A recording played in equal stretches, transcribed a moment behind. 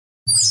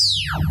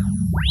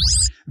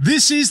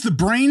This is the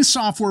Brain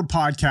Software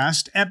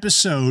Podcast,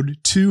 episode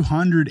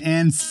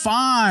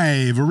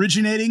 205,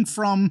 originating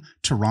from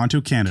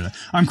Toronto, Canada.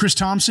 I'm Chris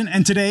Thompson,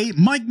 and today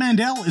Mike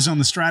Mandel is on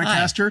the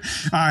Stratocaster.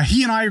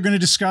 He and I are going to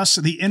discuss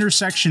the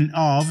intersection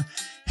of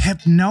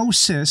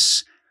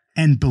hypnosis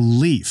and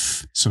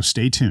belief. So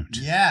stay tuned.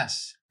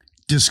 Yes.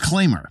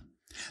 Disclaimer.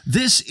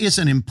 This is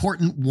an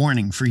important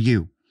warning for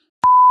you.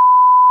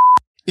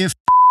 If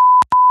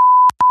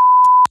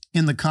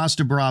in the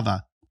Costa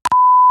Brava,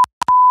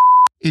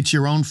 it's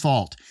your own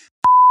fault.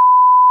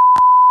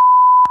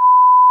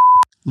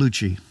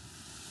 Lucci.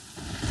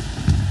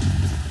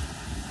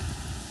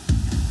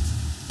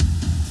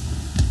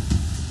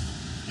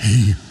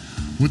 Hey,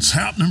 what's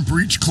happening,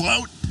 Breach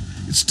Clout?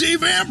 It's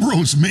Dave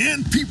Ambrose,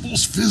 man,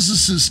 people's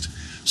physicist.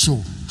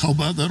 So, how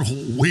about that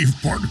whole wave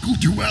particle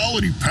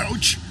duality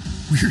pouch?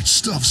 Weird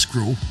stuff,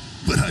 Scro,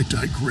 but I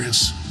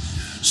digress.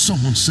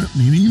 Someone sent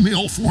me an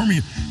email for me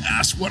and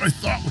asked what I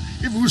thought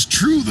if it was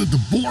true that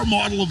the Bohr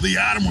model of the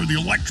atom where the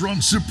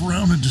electrons zip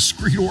around in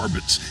discrete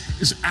orbits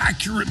is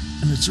accurate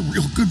and it's a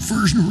real good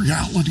version of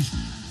reality.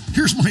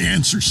 Here's my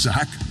answer,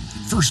 Zach.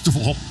 First of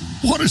all,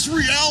 what is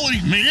reality,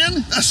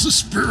 man? That's the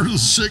spirit of the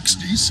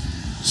 60s.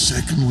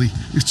 Secondly,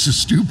 it's a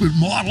stupid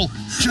model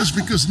just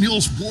because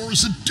Niels Bohr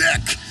is a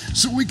dick,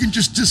 so we can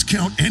just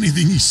discount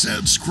anything he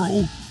said,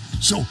 Scro.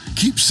 So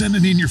keep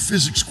sending in your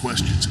physics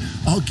questions.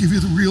 I'll give you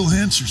the real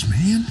answers,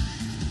 man.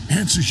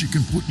 Answers you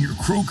can put in your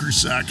croaker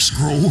sack,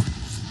 Scro.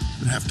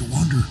 But I have to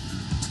wonder,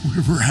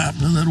 whatever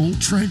happened to that old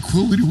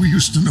tranquility we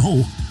used to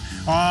know?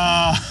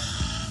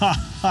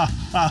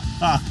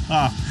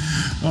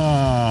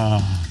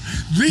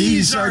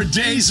 These are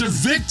days of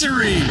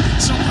victory.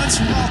 So let's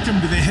welcome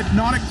to the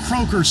hypnotic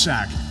croaker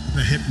sack,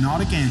 the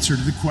hypnotic answer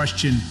to the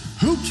question,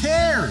 who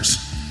cares?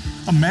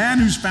 A man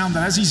who's found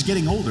that as he's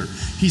getting older,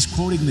 he's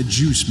quoting the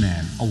Juice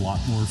Man a lot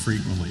more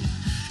frequently.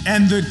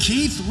 And the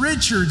Keith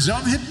Richards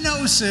of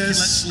hypnosis. Okay,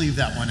 let's leave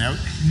that one out.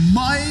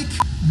 Mike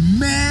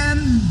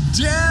Mandel.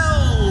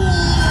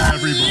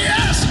 Everybody.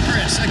 Yes,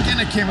 Chris. Again,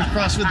 I came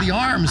across with the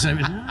arms.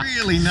 And it was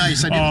really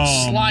nice. I didn't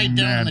slide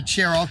down in the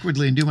chair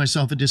awkwardly and do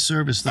myself a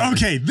disservice.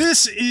 Okay,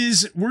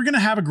 we're going to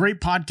have a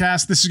great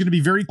podcast. This is going to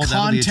be very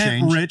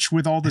content-rich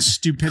with all the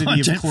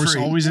stupidity, of course,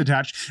 always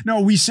attached.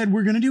 No, we said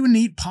we're going to do a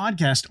neat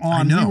podcast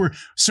on.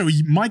 So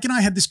Mike and I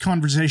had this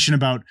conversation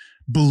about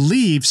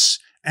beliefs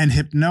and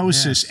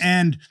hypnosis,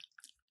 and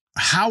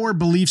how are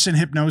beliefs and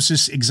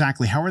hypnosis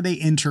exactly? How are they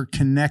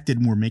interconnected?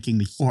 And we're making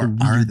the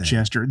weird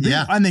gesture.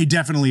 And they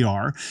definitely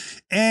are.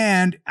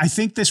 And I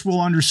think this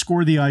will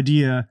underscore the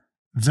idea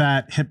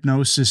that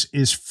hypnosis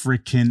is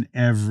freaking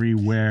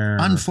everywhere.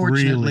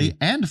 Unfortunately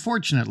and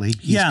fortunately,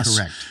 he's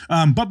correct.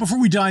 But before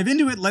we dive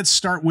into it, let's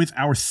start with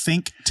our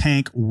think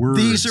tank words.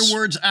 These are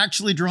words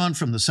actually drawn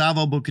from the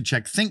Savo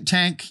Bukacek think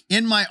tank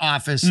in my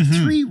office.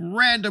 3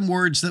 random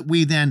words that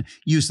we then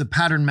use the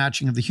pattern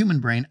matching of the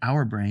human brain,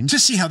 our brain, to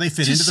see how they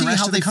fit into the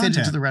rest of the content. Fit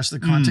into the rest of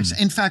the context.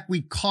 In fact,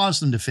 we cause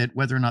them to fit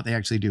whether or not they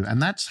actually do.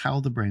 And that's how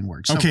the brain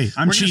works. So okay,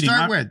 I'm cheating.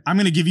 I'm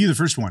going to give you the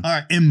first one. All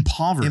right.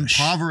 Impoverish.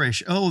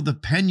 Impoverish. Oh, the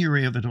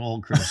penury of it all,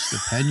 Chris. The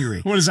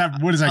penury. What does that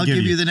I'll give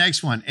you the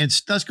next one.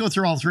 Let's go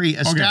through all 3.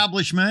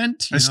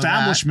 Establishment. Okay.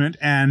 Establishment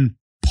and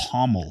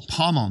pommel.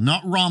 Pommel,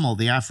 not Rommel,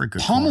 the Africa.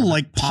 Pommel,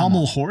 like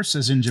pommel horse,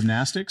 as in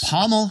gymnastics.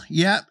 Pommel,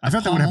 yeah. I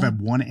thought that would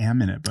have one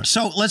M in it. But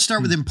so let's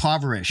start with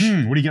impoverish.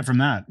 What do you get from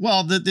that?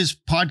 Well, this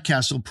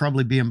podcast will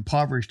probably be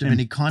impoverished of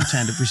any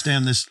content if we stay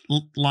on this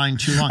line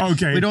too long.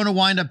 Okay, we don't want to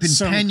wind up in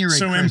penury.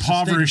 So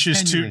impoverish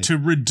is to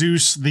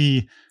reduce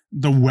the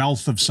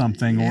wealth of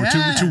something, or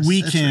to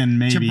weaken,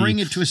 maybe. To bring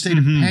it to a state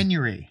of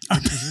penury.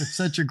 It's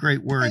such a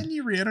great word.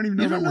 Penury, I don't even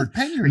know that word.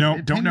 Penury.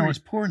 No, don't know. It's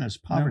poorness,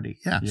 poverty.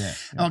 No. Yeah.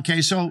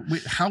 Okay, so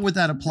how would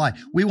that apply?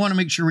 We want to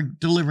make sure we're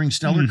delivering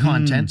stellar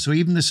content. So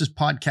even this is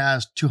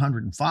podcast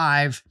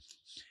 205,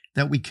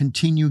 that we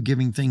continue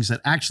giving things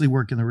that actually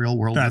work in the real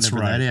world. That's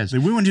right. That is.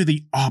 We want to do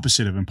the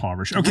opposite of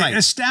impoverished. Okay, right.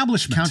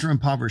 Establishment.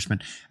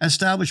 Counter-impoverishment.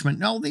 Establishment.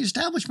 No, the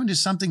establishment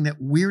is something that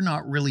we're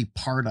not really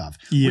part of.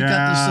 Yeah. We've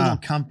got this little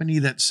company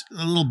that's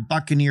a little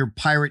buccaneer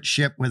pirate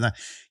ship with a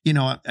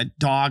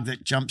dog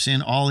that jumps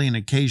in ollie and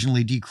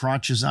occasionally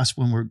decrotches us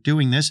when we're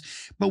doing this.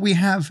 But we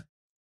have...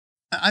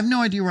 I have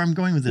no idea where I'm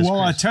going with this.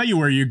 Well, Chris. I'll tell you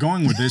where you're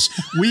going with this.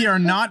 We are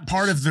not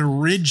part of the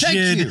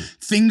rigid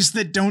things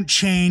that don't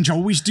change,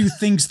 always do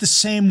things the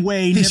same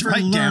way, never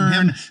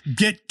learn,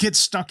 get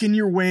stuck in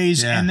your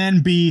ways, and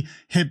then be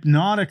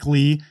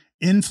hypnotically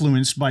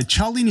influenced by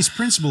Cialdini's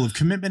principle of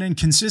commitment and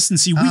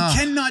consistency. We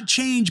cannot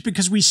change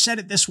because we said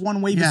it this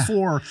one way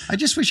before. I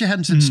just wish I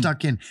hadn't said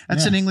stuck in.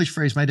 That's an English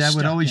phrase my dad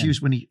would always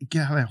use when he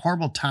had a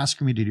horrible task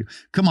for me to do.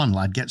 Come on,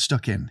 lad, get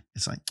stuck in.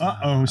 It's like,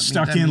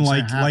 stuck in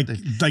like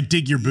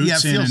dig your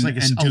boots in. Yeah, it feels like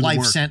a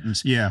life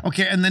sentence. Yeah.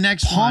 Okay, and the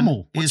next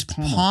pommel one is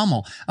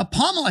pommel. A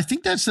pommel, I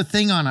think that's the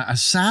thing on a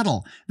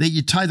saddle that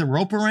you tie the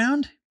rope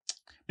around.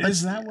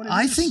 Is that what it is?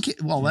 I think,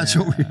 that's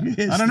what it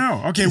is. I don't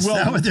know. Okay, is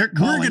that what they're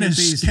calling it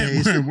these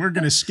days? We're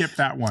going to skip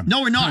that one.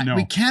 No, we're not. No.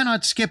 We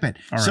cannot skip it.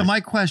 So my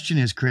question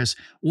is, Chris,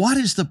 what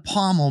is the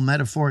pommel,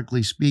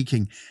 metaphorically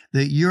speaking,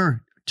 that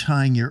you're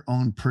tying your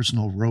own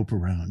personal rope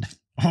around?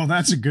 Oh,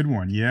 that's a good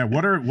one. Yeah.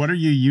 What are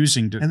you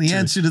using to? And the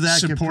answer to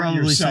that could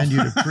probably yourself? send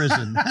you to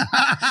prison.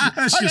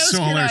 That's just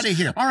so hilarious. Out of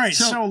here. All right,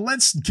 so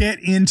let's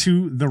get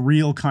into the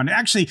real content.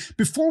 Actually,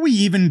 before we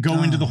even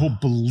go into the whole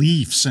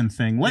beliefs and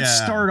thing, let's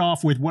start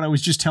off with what I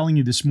was just telling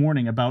you this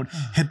morning about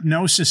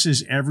hypnosis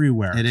is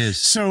everywhere. It is.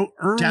 So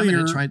earlier, damn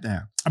it, it's right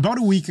there. About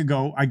a week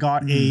ago, I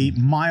got a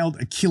mild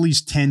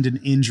Achilles tendon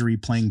injury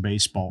playing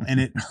baseball, and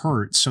it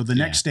hurt. So the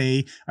next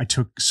day, I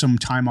took some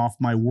time off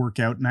my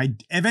workout, and I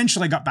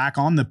eventually got back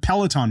on the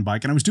Peloton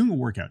bike, and I was doing a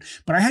workout.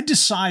 But I had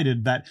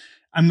decided that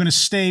I'm going to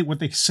stay, what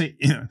they say,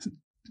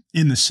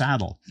 in the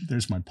saddle.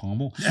 There's my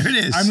pommel. There it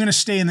is. I'm going to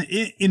stay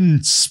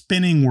in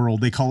spinning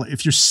world. They call it,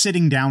 if you're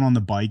sitting down on the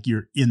bike,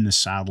 you're in the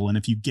saddle. And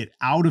if you get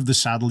out of the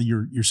saddle,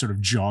 you're sort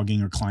of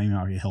jogging or climbing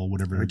out a hill,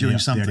 whatever. Or doing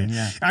something.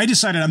 Yeah. I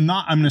decided I'm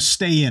going to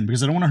stay in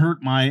because I don't want to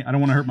hurt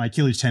my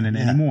Achilles tendon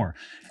anymore.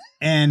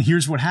 And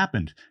here's what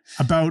happened.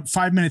 About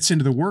 5 minutes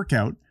into the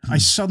workout, I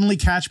suddenly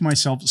catch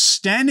myself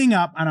standing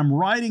up and I'm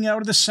riding out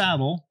of the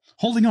saddle,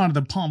 holding onto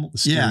the pommel of the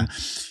steering.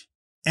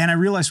 And I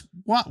realized,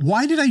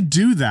 why did I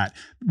do that?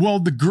 Well,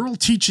 the girl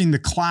teaching the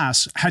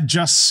class had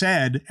just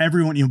said,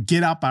 everyone,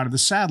 get up out of the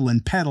saddle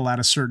and pedal at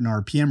a certain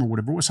RPM or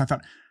whatever it was. So I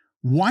thought,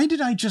 why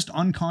did I just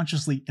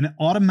unconsciously and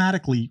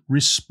automatically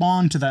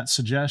respond to that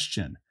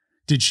suggestion?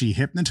 Did she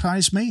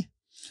hypnotize me?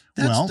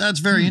 That's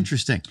very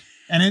interesting.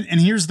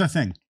 And here's the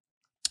thing.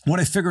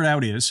 What I figured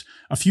out is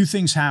a few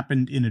things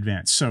happened in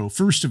advance. So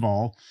first of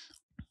all,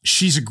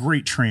 she's a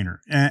great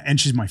trainer, and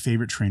she's my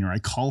favorite trainer. I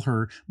call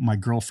her my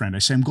girlfriend. I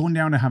say, I'm going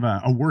down to have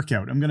a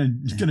workout. I'm gonna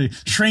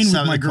train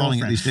with my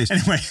girlfriend. These days.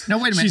 Anyway, no,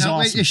 wait a minute.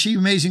 Wait, is she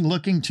amazing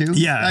looking too?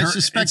 Yeah, I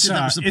suspected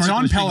that was the part it's on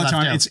that was being left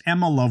Peloton. out. It's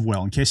Emma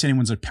Lovewell. In case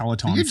anyone's a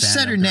Peloton fan. You just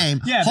said her name,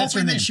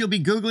 hoping that she'll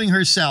be Googling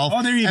herself.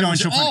 Oh, there you go.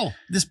 And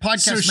this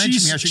podcast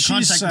mentioned me. I should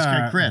contact this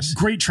guy, Chris.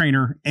 Great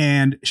trainer,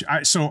 and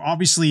so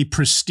obviously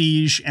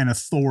prestige and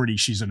authority.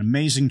 She's an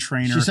amazing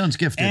trainer. She sounds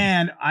gifted.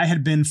 And I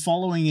had been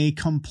following a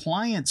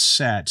compliance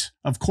set,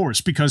 of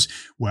course, because,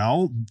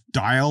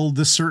 dial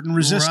this certain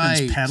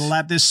resistance, pedal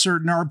at this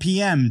certain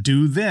RPM,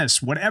 do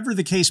this, whatever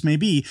the case may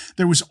be.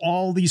 There was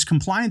all these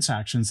compliance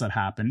actions that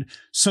happened.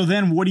 So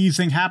then what do you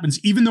think happens?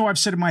 Even though I've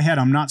said in my head,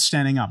 I'm not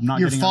standing up, not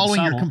getting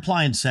following on the your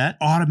compliance set.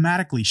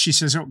 Automatically, she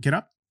says, oh, get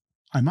up.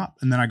 I'm up.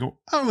 And then I go,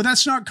 oh,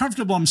 that's not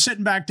comfortable. I'm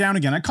sitting back down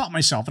again. I caught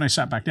myself and I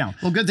sat back down.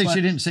 Well, good that she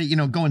didn't say,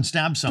 go and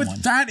stab someone.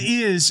 But that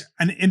is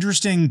an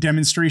interesting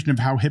demonstration of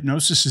how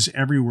hypnosis is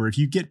everywhere. If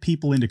you get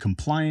people into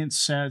compliance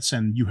sets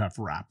and you have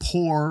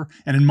rapport,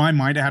 and in my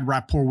mind, I had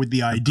rapport with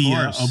the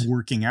idea of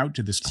working out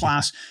to this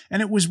class,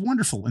 and it was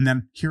wonderful. And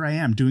then here I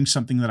am doing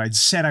something that I'd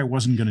said I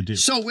wasn't going to do.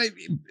 So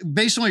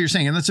based on what you're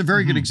saying, and that's a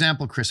very good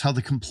example, Chris, how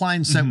the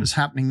compliance set was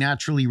happening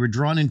naturally. We're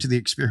drawn into the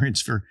experience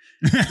for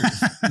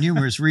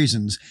numerous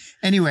reasons.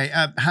 Anyway,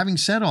 having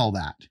said all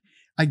that,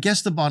 I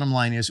guess the bottom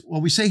line is,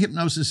 we say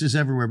hypnosis is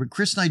everywhere, but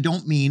Chris and I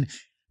don't mean,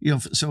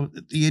 so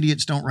the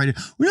idiots don't write it.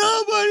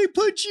 Nobody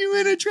puts you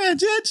in a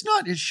trance. It's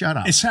not. Shut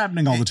up. It's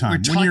happening all the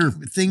time.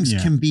 Things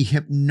can be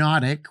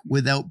hypnotic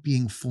without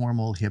being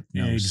formal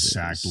hypnosis.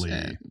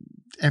 Exactly.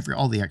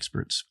 All the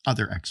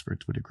other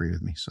experts would agree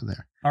with me. So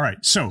there. All right.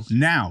 So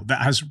now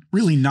that has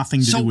really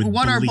nothing to do with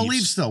what beliefs. are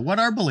beliefs, though? What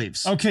are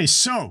beliefs? Okay.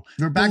 So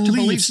we're back to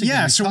beliefs again.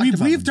 Yeah. So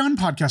we've done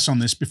podcasts on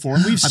this before,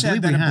 and we've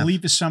said that a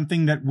belief is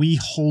something that we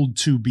hold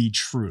to be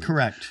true.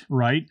 Correct.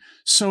 Right.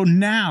 So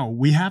now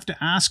we have to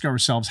ask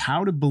ourselves,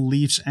 how do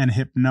beliefs and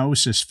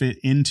hypnosis fit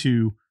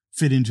into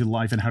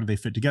life, and how do they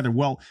fit together?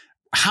 Well,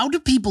 how do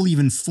people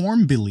even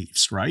form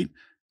beliefs? Right.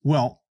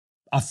 Well,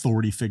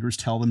 authority figures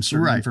tell them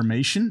certain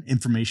information.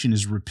 Information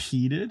is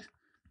repeated.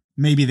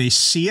 Maybe they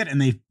see it and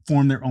they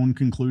form their own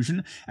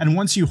conclusion. And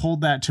once you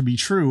hold that to be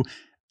true,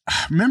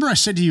 remember I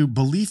said to you,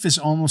 belief is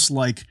almost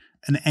like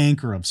an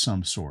anchor of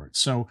some sort.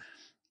 So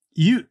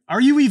are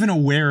you even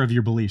aware of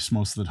your beliefs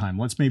most of the time?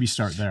 Let's maybe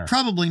start there.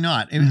 Probably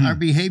not. Our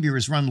behavior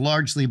is run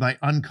largely by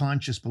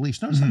unconscious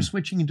beliefs. Notice I'm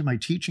switching into my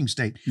teaching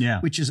state,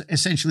 which is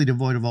essentially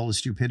devoid of all the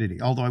stupidity,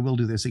 although I will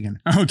do this again.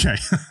 Okay.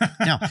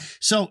 Now,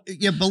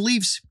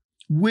 beliefs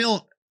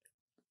will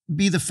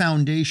be the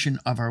foundation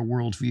of our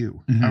worldview.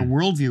 Our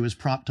worldview is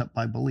propped up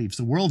by beliefs.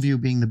 The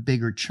worldview being the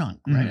bigger chunk,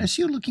 right? I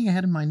see you looking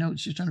ahead in my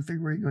notes, just trying to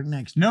figure where you're going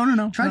next.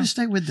 No. Try to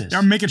stay with this.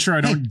 I'm making sure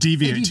I don't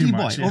deviate too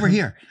much. Over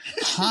here.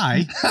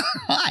 Hi.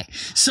 Hi.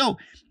 So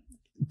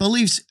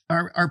beliefs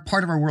are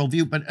part of our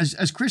worldview, but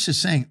as Chris is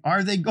saying,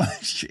 are they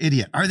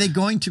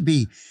going to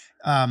be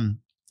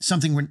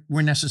something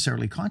we're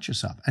necessarily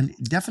conscious of? And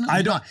definitely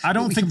I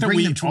don't think that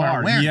we them to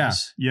our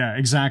awareness. Yeah,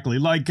 exactly.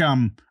 Like,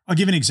 I'll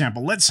give an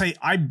example. Let's say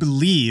I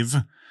believe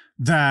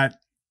that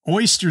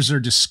oysters are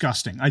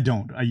disgusting. I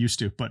don't. I used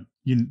to, but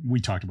we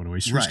talked about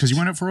oysters because you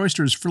went out for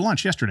oysters for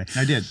lunch yesterday.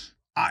 I did.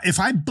 If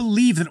I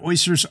believe that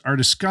oysters are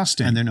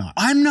disgusting, and they're not,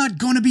 I'm not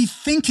going to be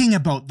thinking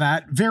about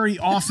that very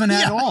often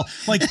at all.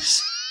 Like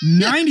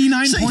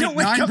 99.9%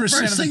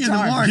 of the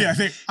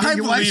time. I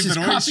believe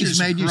that oysters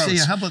made you say,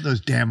 how about those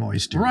damn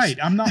oysters? Right.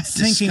 I'm not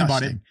thinking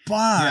about it.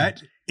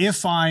 But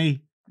if I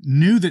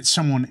knew that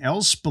someone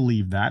else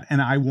believed that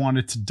and I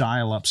wanted to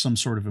dial up some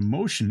sort of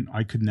emotion,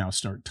 I could now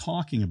start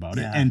talking about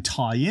it and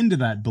tie into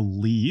that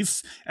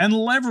belief and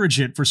leverage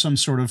it for some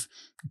sort of,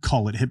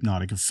 call it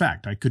hypnotic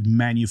effect. I could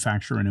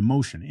manufacture an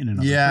emotion in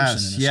another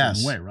person in a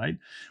certain way, right?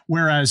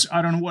 Whereas,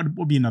 I don't know, what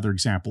would be another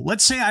example?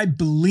 Let's say I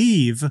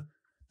believe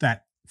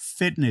that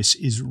fitness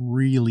is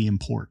really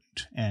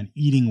important and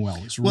eating well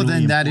is really important. Well,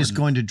 then that is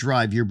going to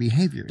drive your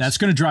behaviors. That's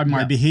going to drive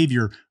my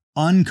behavior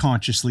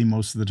unconsciously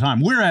most of the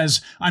time.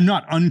 Whereas I'm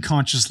not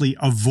unconsciously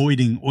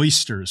avoiding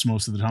oysters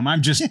most of the time.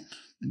 I'm just,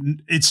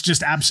 it's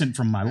just absent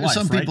from my life.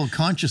 Some people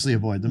consciously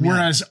avoid them.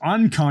 Whereas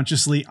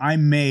unconsciously, I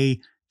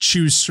may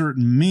choose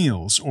certain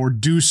meals or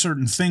do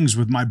certain things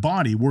with my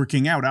body,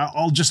 working out.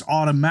 I'll just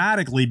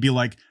automatically be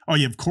like, oh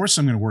yeah, of course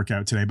I'm going to work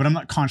out today, but I'm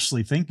not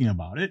consciously thinking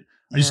about it.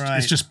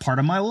 It's just part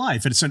of my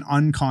life. It's an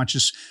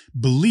unconscious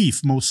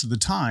belief most of the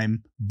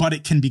time, but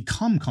it can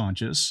become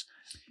conscious.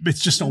 It's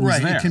just always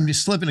there. It can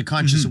slip into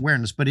conscious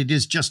awareness, but it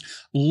is just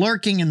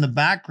lurking in the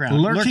background.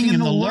 Lurking in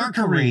the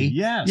lurkery.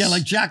 Yes. Yeah,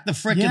 like Jack the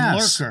frickin'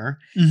 lurker.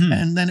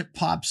 And then it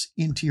pops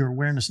into your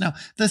awareness. Now,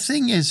 the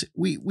thing is,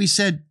 we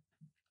said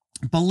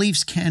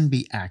beliefs can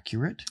be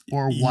accurate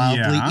or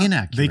wildly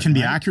inaccurate. They can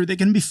be accurate. They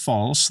can be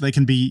false. They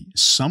can be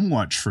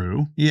somewhat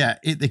true. Yeah,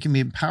 they can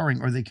be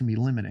empowering or they can be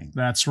limiting.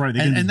 That's right.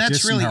 And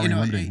that's really,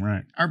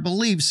 our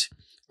beliefs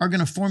are going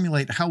to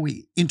formulate how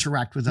we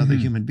interact with other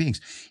human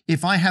beings.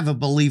 If I have a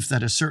belief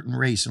that a certain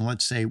race, and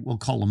let's say we'll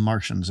call them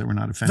Martians, that we're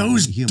not offended.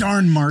 Those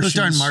darn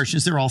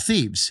Martians, they're all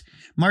thieves.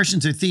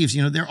 Martians are thieves.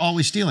 They're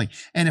always stealing.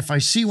 And if I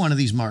see one of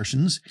these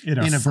Martians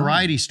in a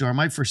variety store,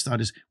 my first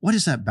thought is, what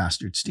is that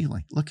bastard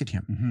stealing? Look at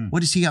him.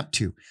 What is he up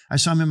to? I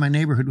saw him in my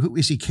neighborhood. Who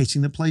is he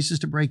casing the places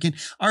to break in?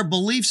 Our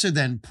beliefs are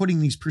then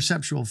putting these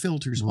perceptual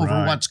filters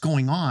over what's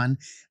going on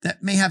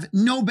that may have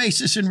no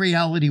basis in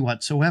reality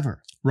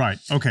whatsoever. Right.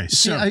 Okay.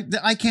 So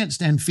I can't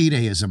stand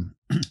fideism.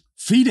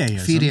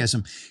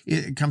 Fideism.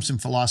 It comes from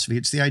philosophy.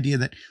 It's the idea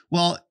that,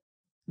 well,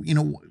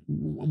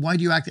 why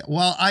do you act?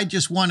 Well, I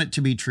just want it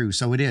to be true.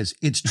 So it is.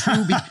 It's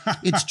true.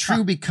 It's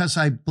true because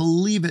I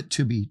believe it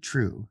to be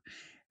true.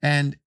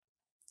 And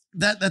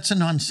that's a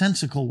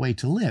nonsensical way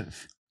to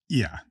live.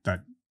 Yeah.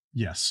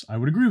 Yes, I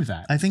would agree with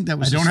that. I think that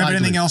was. I don't have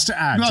anything else to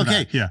add. Okay. To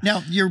that. Yeah.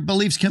 Now, your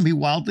beliefs can be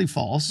wildly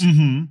false.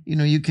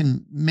 You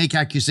can make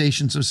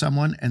accusations of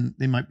someone and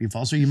they might be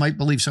false, or you might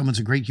believe someone's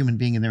a great human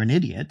being and they're an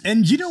idiot.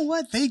 And you know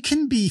what? They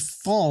can be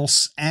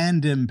false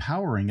and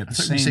empowering at the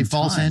same time.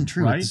 False and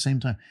true at the same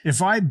time.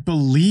 If I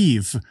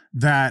believe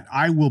that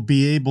I will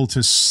be able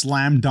to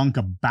slam dunk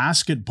a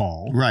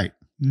basketball,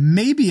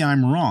 maybe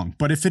I'm wrong,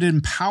 but if it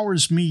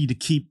empowers me to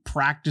keep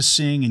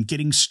practicing and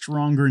getting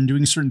stronger and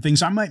doing certain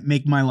things, I might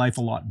make my life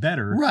a lot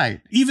better.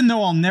 Right. Even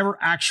though I'll never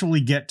actually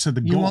get to the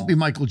goal. You won't be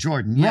Michael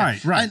Jordan. Yeah.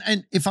 Right.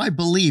 And if I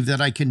believe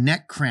that I can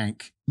neck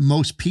crank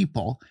most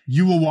people,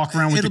 you will walk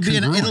around with it'll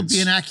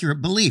be an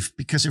accurate belief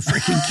because it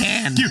freaking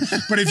can.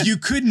 But if you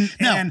couldn't,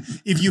 and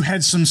if you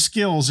had some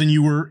skills and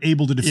you were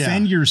able to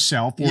defend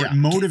yourself, or it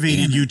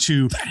motivated you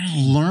to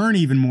learn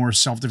even more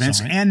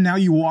self-defense, and now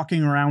you're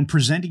walking around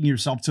presenting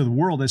yourself to the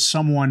world as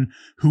someone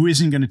who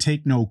isn't going to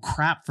take no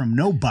crap from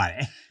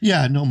nobody.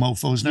 Yeah, no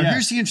mofos. Now,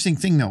 here's the interesting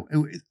thing, though.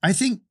 I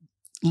think,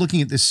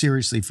 looking at this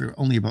seriously for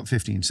only about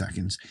 15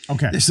 seconds.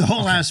 There's the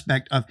whole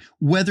aspect of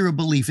whether a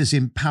belief is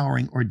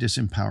empowering or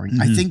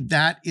disempowering. I think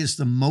that is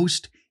the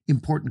most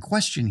important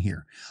question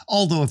here.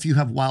 Although if you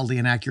have wildly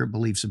inaccurate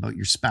beliefs about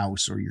your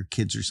spouse or your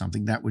kids or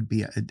something, that would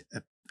be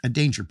a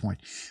danger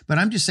point. But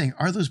I'm just saying,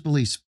 are those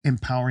beliefs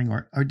empowering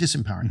or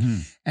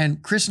disempowering?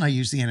 And Chris and I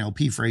use the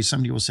NLP phrase.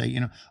 Somebody will say,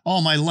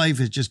 all my life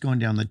is just going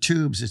down the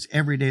tubes. It's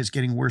every day it's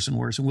getting worse and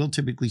worse. And we'll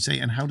typically say,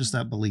 and how does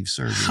that belief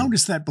serve you? How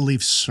does that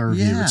belief serve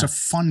you? It's a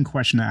fun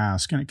question to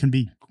ask, and it can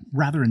be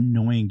rather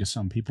annoying to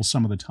some people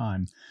some of the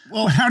time.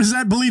 Well, how does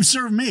that belief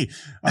serve me?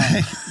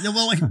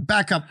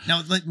 Back up.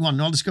 Now,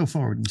 let's go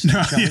forward.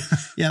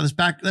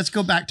 Let's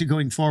go back to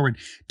going forward.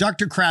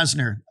 Dr.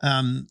 Krasner,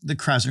 the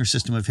Krasner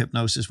system of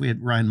hypnosis. We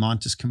had Ryan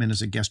Montes come in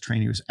as a guest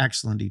trainer. He was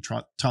excellent. He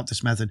taught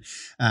this method.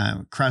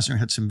 Krasner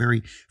had some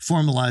very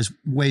formalized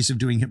ways of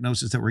doing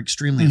hypnosis that were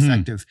extremely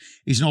effective.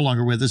 He's no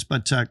longer with us,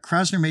 but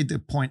Krasner made the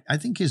point. I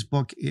think his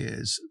book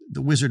is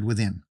The Wizard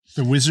Within.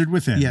 The Wizard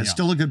Within. Yeah,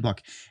 still a good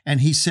book. And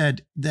he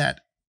said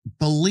that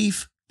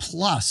belief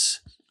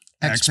plus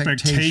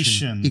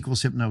expectation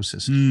equals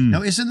hypnosis.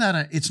 Now, isn't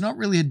that it's not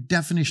really a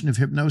definition of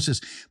hypnosis,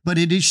 but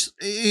it is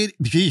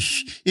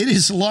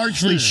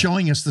largely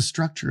showing us the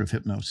structure of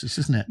hypnosis,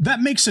 isn't it? That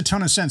makes a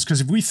ton of sense,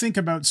 because if we think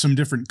about some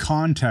different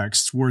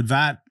contexts where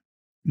that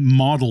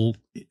model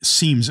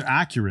seems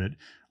accurate,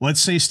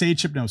 let's say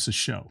stage hypnosis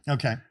show.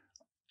 Okay.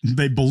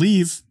 They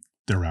believe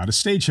they're at a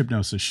stage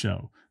hypnosis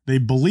show. They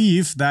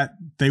believe that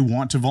they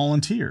want to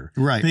volunteer.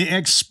 Right. They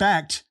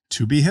expect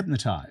to be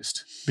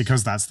hypnotized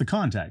because that's the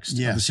context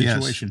of the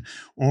situation.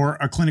 Or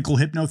a clinical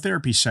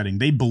hypnotherapy setting.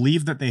 They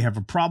believe that they have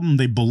a problem.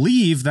 They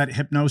believe that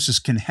hypnosis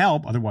can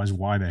help. Otherwise,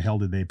 why the hell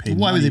did they pay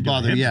money to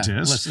a hypnotist?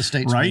 Unless the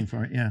state's paying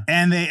for it. Yeah.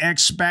 And they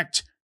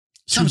expect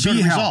some sort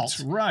of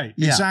result. Right.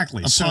 Yeah,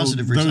 exactly. A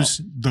positive result.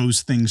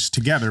 Those things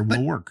together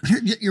will work.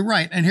 You're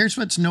right. And here's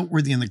what's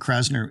noteworthy in the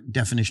Krasner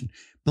definition.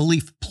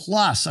 Belief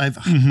plus, I've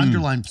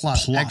underlined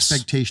plus,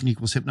 expectation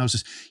equals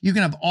hypnosis. You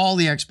can have all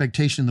the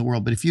expectation in the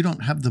world, but if you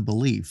don't have the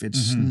belief,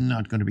 it's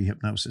not going to be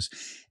hypnosis.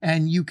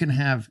 And you can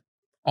have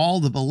all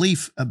the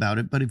belief about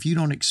it, but if you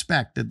don't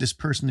expect that this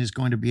person is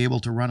going to be able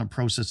to run a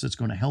process that's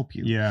going to help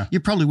you, you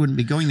probably wouldn't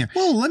be going there.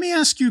 Well, let me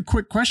ask you a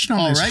quick question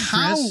on this. All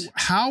right, Chris.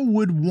 How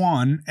would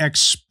one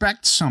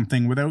expect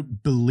something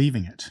without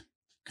believing it?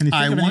 Can you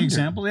think of an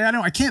example?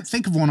 Yeah, I can't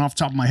think of one off the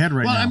top of my head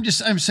right now. Well,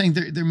 I'm saying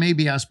there may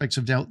be aspects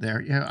of doubt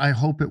there. Yeah, I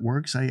hope it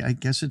works. I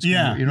guess it's, you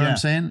know what I'm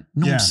saying?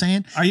 What I'm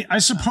saying? I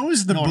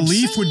suppose the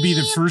belief would be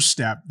the first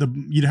step.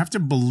 You'd have to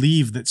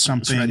believe that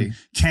something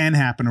can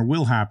happen or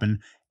will happen,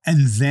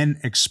 and then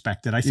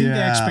expect it. I think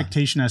the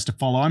expectation has to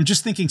follow. I'm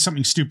just thinking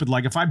something stupid,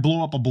 like if I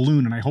blow up a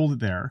balloon and I hold it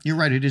there. You're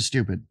right, it is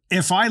stupid.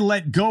 If I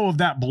let go of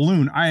that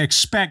balloon, I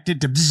expect it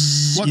to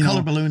bzzz. What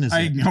color balloon is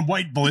it? A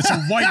white balloon. It's a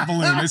white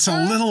balloon. It's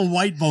a little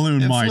white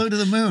balloon, Mike. It flew to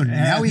the moon. And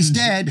now he's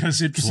dead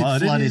because it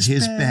flooded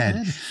his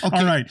bed. Okay,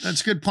 all right.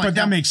 That's a good point. But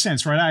that makes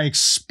sense, right? I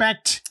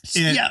expect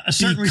it a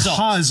certain result.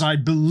 Because I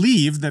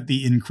believe that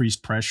the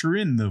increased pressure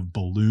in the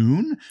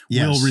balloon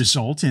will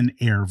result in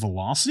air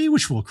velocity,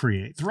 which will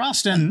create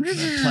thrust and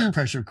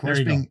pressure, of course,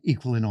 being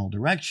equal in all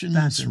directions.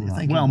 That's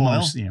right. Well,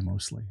 mostly.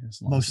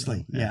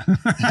 Mostly, yeah.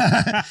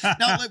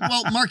 Now,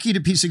 well, Marquis de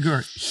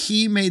Puysegur,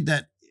 he made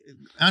that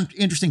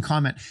interesting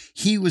comment.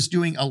 He was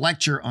doing a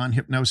lecture on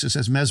hypnosis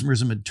as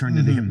mesmerism had turned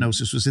into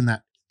hypnosis, was in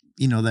that,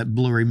 that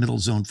blurry middle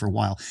zone for a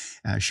while.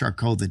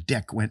 Charcot, the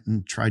Dick, went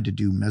and tried to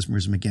do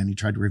mesmerism again. He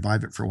tried to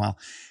revive it for a while.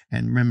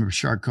 And remember,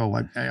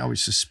 Charcot, I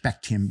always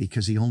suspect him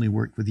because he only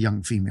worked with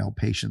young female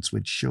patients,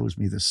 which shows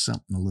me there's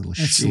something a little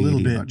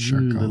shady about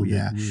Charcot.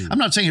 I'm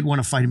not saying I'd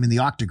want to fight him in the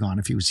octagon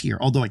if he was here,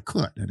 although I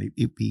could, and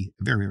it'd be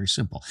very, very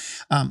simple.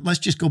 Let's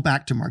just go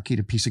back to Marquis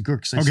de Puysegur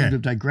because I seem to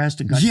have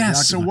digressed and got to the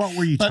octagon. So what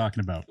were you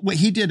talking about? Well,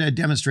 he did a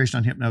demonstration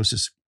on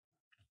hypnosis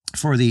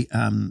for the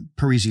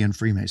Parisian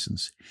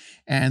Freemasons.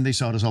 And they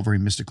saw it as all very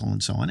mystical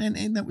and so on.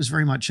 And that was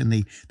very much in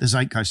the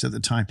zeitgeist at the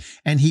time.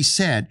 And he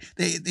said,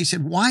 they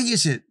said, why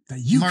is it that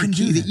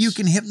you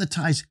can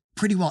hypnotize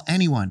pretty well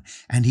anyone?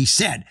 And he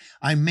said,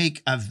 I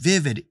make a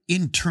vivid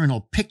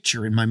internal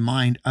picture in my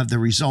mind of the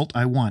result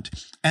I want.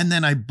 And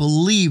then I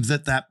believe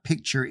that that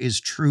picture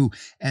is true.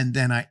 And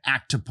then I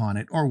act upon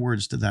it, or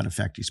words to that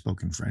effect. He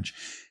spoke in French.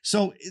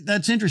 So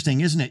that's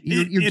interesting, isn't it?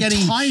 You're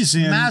getting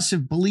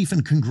massive belief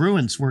and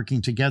congruence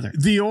working together.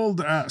 The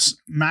old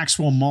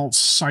Maxwell Maltz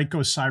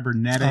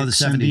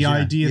psycho-cybernetics and the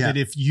idea that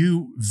if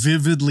you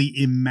vividly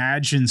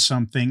imagine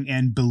something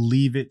and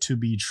believe it to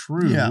be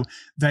true,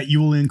 that you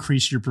will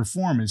increase your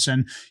performance.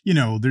 And,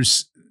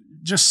 there's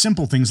just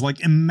simple things like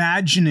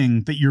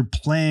imagining that you're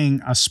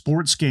playing a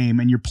sports game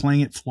and you're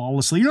playing it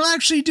flawlessly. You're not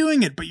actually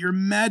doing it, but you're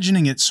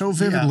imagining it so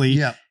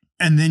vividly.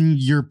 And then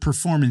your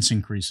performance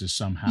increases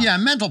somehow. Yeah,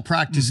 mental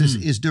practice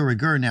is de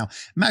rigueur now.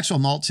 Maxwell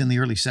Maltz in the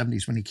early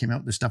 70s when he came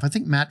out with this stuff. I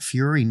think Matt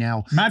Fury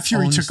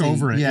took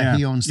over it. Yeah,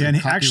 he owns the and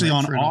actually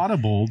on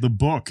Audible, the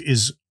book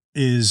is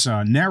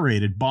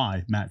narrated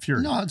by Matt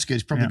Fury. No, that's good.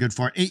 It's probably good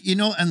for it.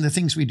 And the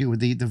things we do with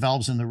the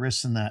valves in the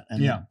wrists and that,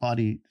 and the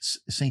body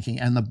sinking,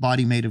 and the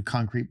body made of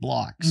concrete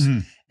blocks.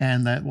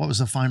 And what was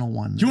the final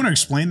one? Do you want to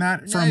explain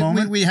that for a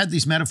moment? We had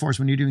these metaphors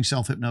when you're doing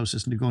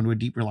self-hypnosis and to go into a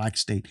deep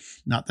relaxed state.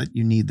 Not that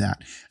you need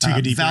that. Take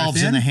a deep valves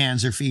breath in the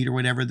hands or feet or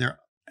whatever, they're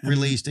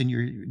released and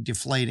you're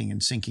deflating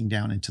and sinking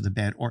down into the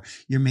bed, or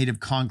you're made of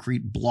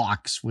concrete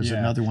blocks was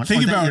another one.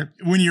 Think about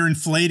when you're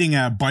inflating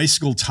a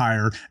bicycle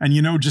tire and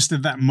just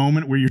at that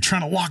moment where you're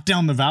trying to lock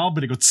down the valve,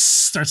 but it goes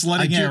starts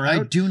letting air out.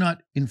 I do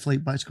not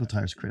inflate bicycle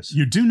tires, Chris.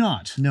 You do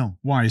not? No.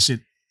 Why is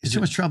it? It's too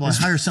much trouble. I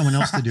hire someone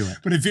else to do it.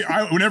 But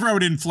whenever I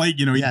would inflate,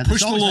 you'd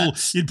push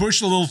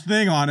the little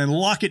thing on and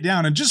lock it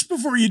down, and just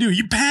before you do,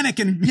 you panic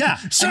and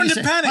starting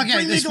to panic.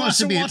 Okay, it's supposed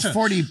to be at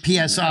 40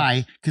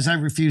 psi because I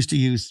refuse to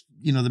use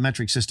the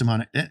metric system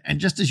on it. And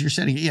just as you're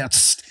setting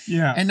it,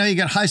 and now you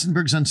got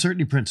Heisenberg's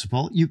uncertainty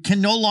principle. You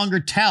can no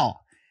longer tell.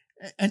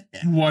 And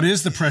what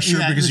is the pressure?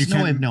 Because you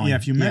can't.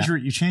 If you measure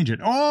it, you change it.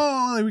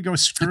 Oh, there we go.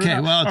 Screw it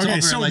up.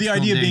 Well, so the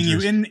idea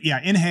being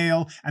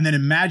inhale and then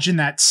imagine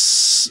that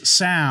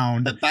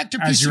sound. But back to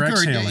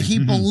Puysegur, he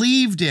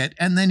believed it,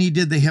 and then he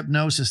did the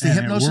hypnosis. The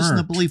hypnosis and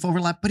the belief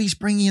overlap, but he's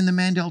bringing in the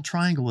Mandel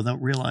Triangle without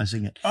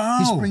realizing it.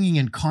 He's bringing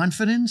in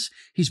confidence.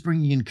 He's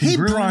bringing in congruence. He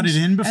brought it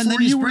in before and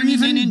then he's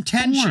bringing in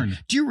intention. Born.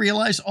 Do you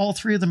realize all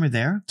three of them are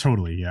there?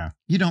 Totally, yeah.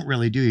 You don't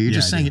really, do you? You're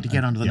just saying it to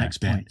get on to the next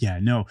point. Yeah,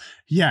 no.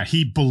 Yeah,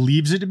 he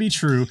believes it to be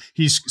true.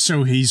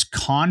 He's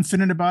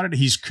confident about it.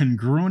 He's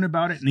congruent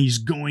about it, and he's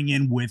going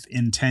in with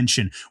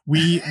intention.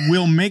 We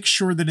will make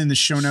sure that in the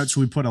show notes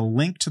we put a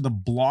link to the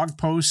blog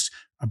post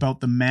about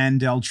the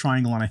Mandel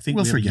Triangle, and I think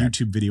we have a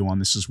YouTube video on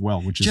this as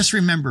well. Which is just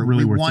remember,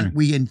 really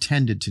we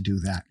intended to do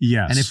that.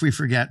 Yes, and if we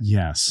forget,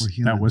 we're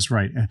human. That was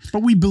right.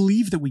 But we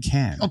believe that we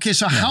can. Okay,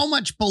 so how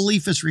much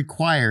belief is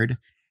required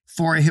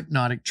for a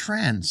hypnotic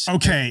trance?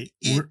 Okay,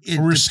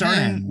 we're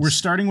starting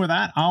with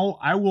that.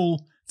 I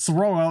will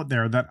throw out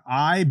there that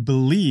I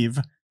believe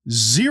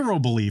zero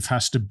belief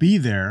has to be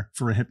there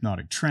for a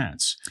hypnotic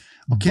trance.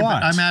 Okay,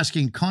 but I'm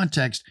asking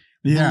context.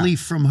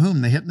 Belief from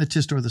whom? The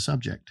hypnotist or the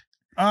subject?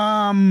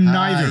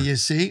 Neither. You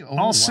see?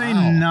 I'll say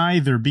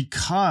neither,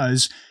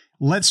 because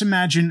let's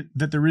imagine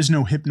that there is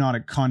no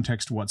hypnotic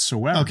context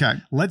whatsoever. Okay.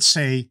 Let's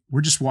say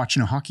we're just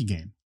watching a hockey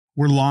game.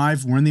 We're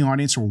live, we're in the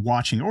audience, we're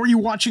watching, or you're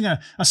watching a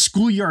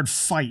schoolyard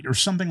fight or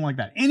something like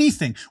that.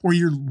 Anything, or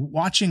you're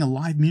watching a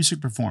live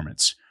music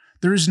performance.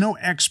 There is no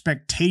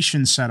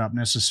expectation set up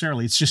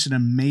necessarily. It's just an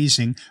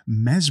amazing,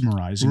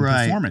 mesmerizing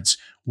performance.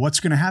 What's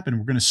going to happen?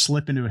 We're going to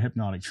slip into a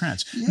hypnotic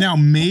trance. Yeah. Now,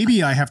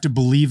 maybe I have to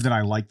believe that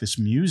I like this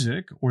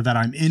music or that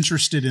I'm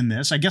interested in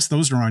this. I guess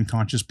those are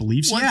unconscious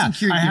beliefs. I have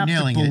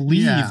to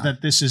believe that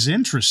this is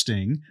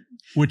interesting,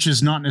 which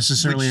is not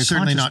necessarily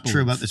certainly not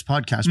true about this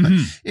podcast. But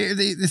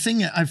the thing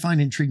that I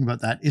find intriguing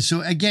about that is, so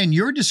again,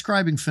 you're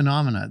describing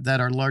phenomena that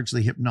are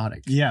largely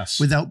hypnotic. Yes.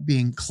 Without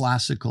being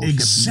classical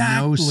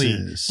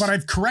hypnosis. But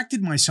I've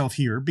corrected myself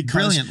here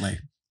because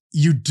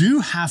you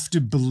do have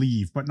to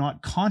believe, but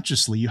not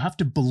consciously. You have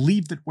to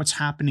believe that what's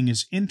happening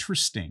is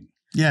interesting.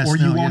 Yes. Or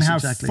you won't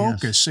have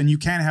focus. And you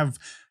can't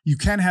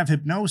have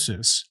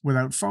hypnosis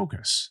without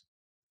focus.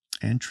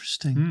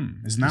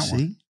 Interesting. Isn't that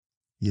one?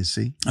 You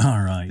see?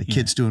 All right. The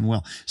kid's doing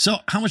well. So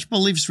how much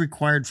belief is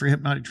required for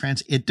hypnotic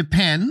trance? It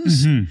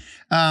depends.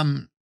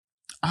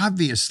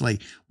 Obviously,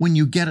 when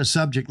you get a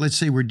subject, let's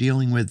say we're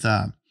dealing with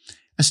a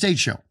stage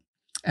show.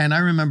 And I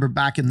remember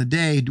back in the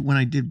day when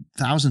I did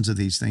thousands of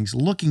these things,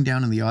 looking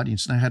down in the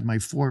audience, and I had my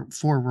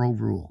four-row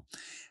rule.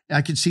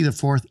 I could see the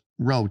fourth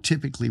row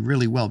typically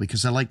really well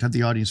because I like to have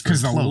the audience very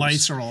close. Because the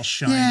lights are all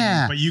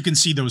shining, but you can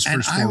see those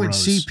first 4 rows. And I would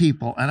see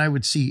people, and I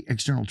would see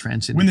external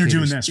trance indicators. When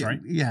they're doing this,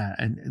 right? Yeah,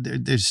 and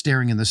they're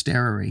staring in the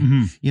starry.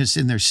 You know,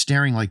 sitting there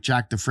staring like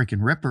Jack the frickin'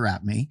 Ripper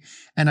at me,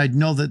 and I'd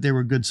know that they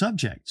were good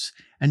subjects.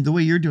 And the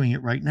way you're doing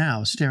it right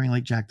now, staring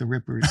like Jack the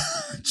Ripper.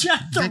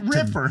 Jack the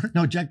Ripper?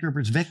 No, Jack the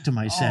Ripper's victim,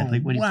 I said.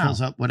 Like when he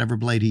pulls out whatever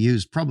blade he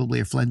used, probably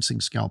a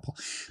flensing scalpel.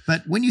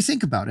 But when you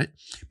think about it,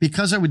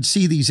 because I would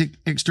see these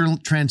external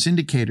trance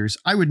indicators,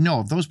 I would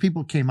know if those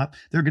people came up,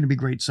 they're going to be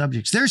great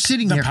subjects. They're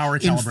sitting there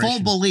in full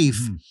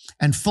belief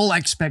and full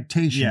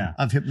expectation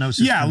of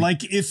hypnosis. Yeah,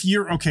 like if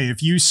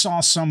you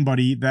saw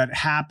somebody that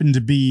happened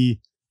to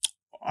be,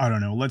 I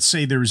don't know, let's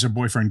say there's a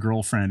boyfriend,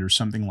 girlfriend or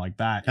something like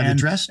that. And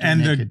dressed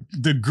and naked.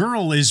 the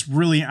girl is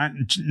really,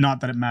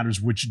 not that it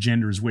matters which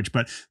gender is which,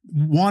 but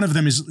one of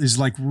them is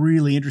like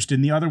really interested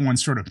and the other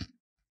one's sort of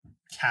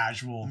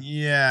casual.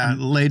 Yeah.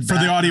 Laid back.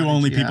 For the audio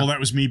only people, that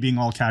was me being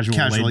all casual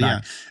laid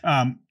back.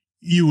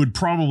 You would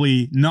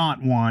probably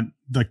not want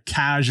the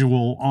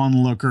casual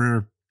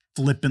onlooker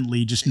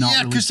flippantly just not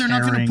really because they're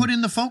not going to put in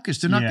the focus.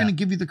 They're not going to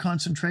give you the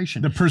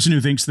concentration. The person who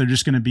thinks they're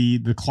just going to be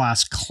the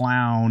class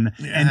clown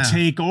and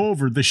take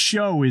over. The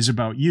show is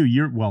about you.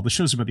 The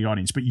show's about the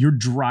audience, but you're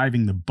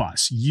driving the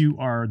bus. You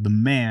are the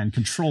man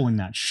controlling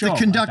that show. The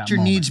conductor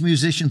needs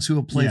musicians who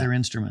will play their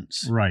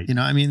instruments. Right. You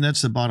know, I mean,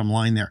 that's the bottom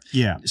line there.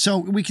 Yeah. So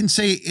we can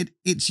say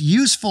it's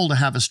useful to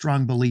have a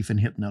strong belief in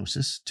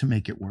hypnosis to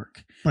make it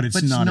work. But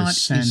it's not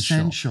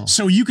essential.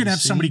 So you could have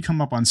somebody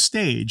come up on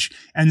stage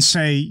and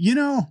say, you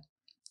know,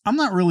 I'm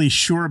not really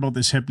sure about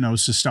this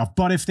hypnosis stuff,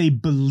 but if they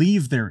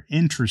believe they're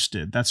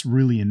interested, that's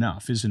really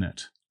enough, isn't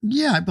it?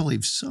 Yeah, I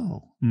believe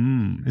so.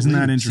 Isn't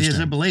that interesting?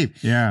 Yes, I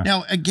believe. Yeah.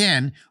 Now,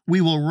 again,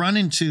 we will run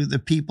into the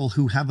people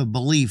who have a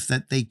belief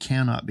that they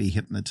cannot be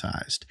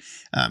hypnotized.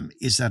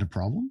 Is that a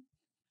problem?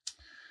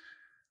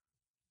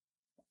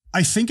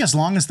 I think as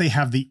long as they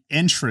have the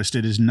interest,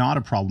 it is not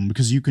a problem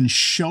because you can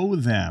show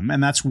them,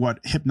 and that's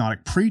what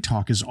hypnotic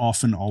pre-talk is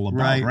often all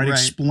about, right?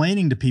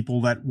 Explaining to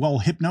people that, well,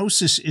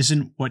 hypnosis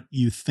isn't what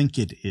you think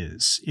it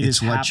is.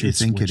 It's what you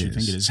think it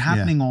is. It's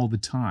happening all the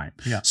time.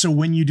 Yeah. So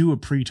when you do a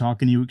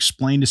pre-talk and you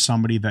explain to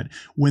somebody that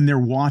when they're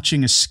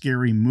watching a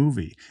scary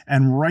movie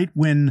and right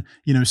when,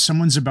 you know,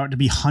 someone's about to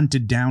be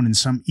hunted down in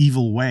some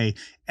evil way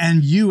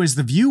and you as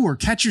the viewer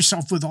catch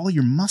yourself with all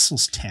your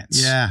muscles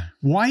tense. Yeah.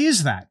 Why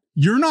is that?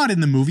 You're not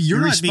in the movie.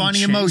 You're not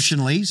responding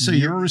emotionally, so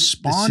you're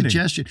responding.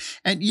 Suggestion,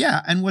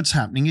 and what's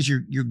happening is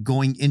you're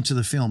going into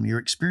the film. You're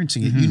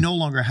experiencing it. You no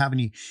longer have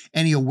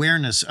any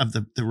awareness of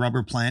the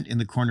rubber plant in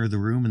the corner of the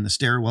room and the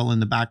stairwell in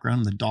the background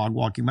and the dog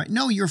walking by.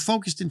 No, you're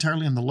focused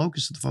entirely on the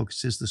locus of the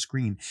focus is the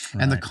screen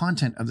and the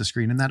content of the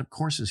screen, and that of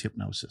course is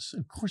hypnosis.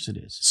 Of course it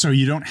is. So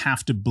you don't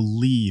have to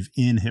believe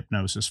in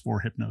hypnosis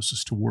for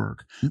hypnosis to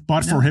work,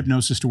 but for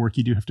hypnosis to work,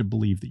 you do have to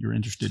believe that you're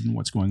interested in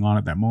what's going on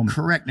at that moment.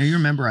 Correct. Now you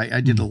remember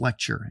I did a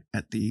lecture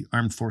at the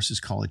Armed Forces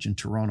College in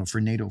Toronto for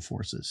NATO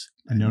forces.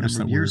 I noticed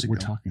that we're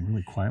talking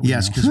really quietly.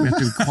 Yes, because we have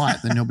to be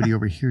quiet, then nobody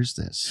overhears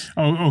this.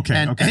 Oh,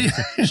 okay. Okay. I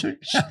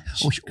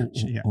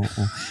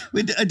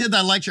did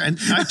that lecture, and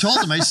I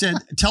told them, I said,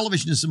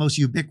 television is the most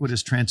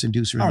ubiquitous trance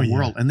inducer in the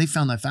world, and they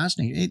found that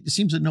fascinating. It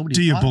seems that nobody.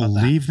 Do you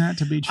believe that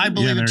to be true? I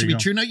believe it to be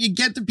true. Now, you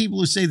get the people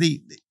who say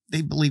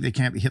they believe they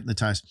can't be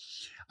hypnotized.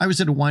 I was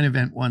at a wine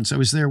event once. I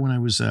was there when I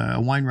was a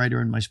wine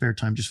writer in my spare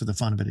time, just for the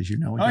fun of it, as you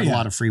know. I got a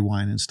lot of free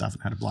wine and stuff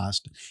and had a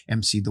blast.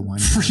 MC'd the wine.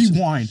 Free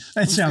wine.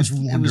 That sounds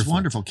wonderful. It was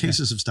wonderful.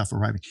 Cases of stuff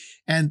arriving.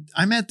 And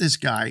I met this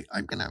guy.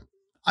 I'm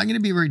gonna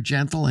be very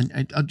gentle,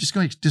 and I'm just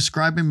going to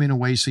describe him in a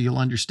way so you'll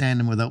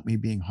understand him without me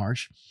being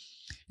harsh.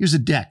 He was a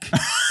dick.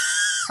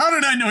 How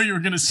did I know you were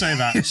going to say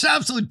that? He's an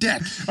absolute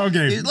dick.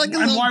 Okay. Like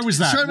and why was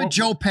that? Sort of a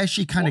Joe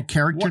Pesci kind of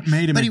character. What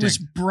made him But a he dick? was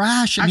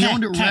brash, and he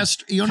owned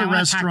a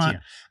restaurant,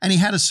 and he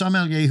had a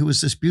sommelier who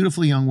was this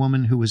beautiful young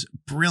woman who was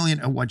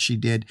brilliant at what she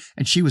did,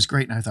 and she was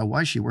great. And I thought,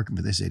 why is she working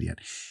for this idiot?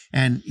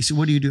 And he said,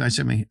 what do you do? I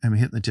said, I'm a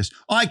hypnotist.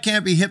 Oh, I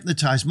can't be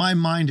hypnotized. My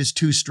mind is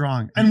too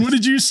strong. And what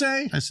did you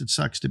say? I said,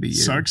 sucks to be you.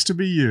 Sucks to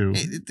be you.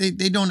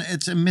 They don't,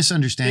 it's a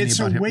misunderstanding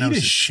about hypnosis. It's a way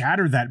to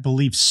shatter that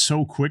belief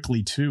so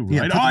quickly too,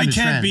 right? Yeah, I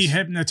can't be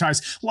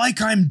hypnotized. Like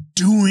I'm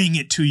doing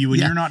it to you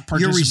and you're not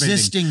participating. You're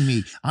resisting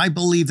me. I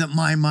believe that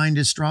my mind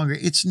is stronger.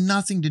 It's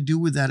nothing to do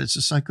with that. It's a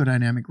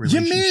psychodynamic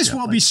relationship. You may as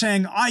well be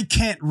saying, I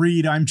can't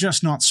read. I'm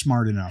just not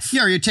smart enough.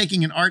 Yeah, or you're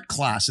taking an art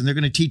class and they're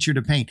going to teach you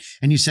to paint.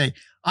 And you say,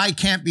 I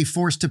can't be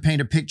forced to paint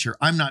a picture.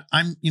 My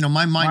mind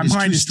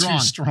is too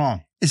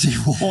strong. Is it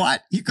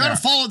what? You got to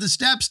follow the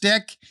steps,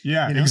 Dick.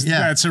 Yeah,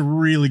 that's a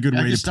really good way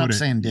to put it. Stop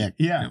saying Dick.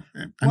 Yeah.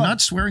 I'm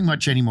not swearing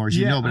much anymore, as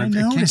you know, but I can't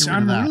get rid of that.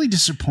 I'm really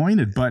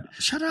disappointed, but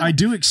shut up. I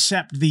do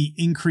accept the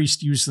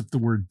increased use of the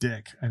word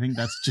dick. I think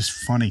that's just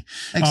funny.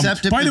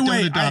 Accept it, by the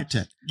way, don't adopt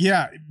it.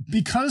 Yeah,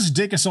 because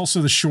Dick is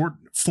also the short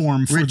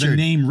form for the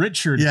name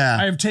Richard. Yeah.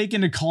 I have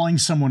taken to calling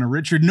someone a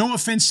Richard. No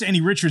offense to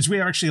any Richards. We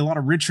have actually a lot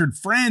of Richard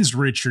friends.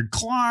 Richard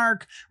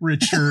Clark,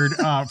 Richard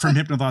from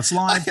Hypnothoughts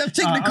Live. I've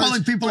taken to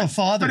calling people a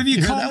father. But if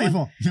you call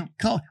people,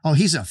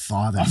 he's a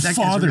father. That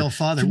guy's a real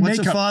father. What's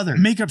a father?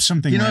 Make up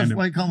something. You know random.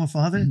 why you call him a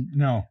father?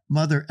 No.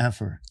 Mother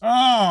effer.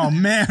 Oh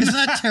man, isn't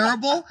that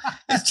terrible?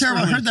 It's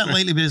terrible. Really, I heard that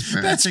lately,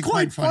 but that's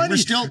quite funny. We're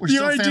still family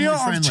friendly. The idea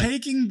of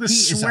taking the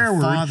swear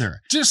word,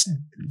 just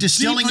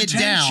distilling it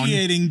down,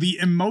 the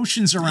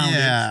emotions around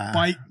it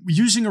by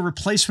using a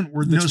replacement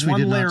word that's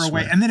one layer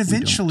away, and then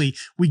eventually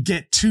we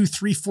get 2,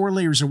 3, 4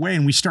 layers away,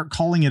 and we start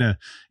calling it a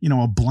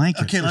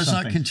blanket. Okay, let's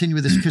not continue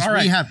with this because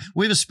we have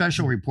a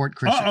special report,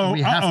 Chris.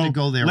 We have to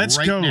go there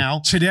right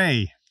now.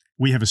 Today,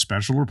 we have a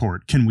special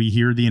report. Can we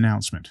hear the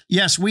announcement?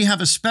 Yes, we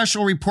have a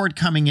special report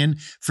coming in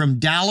from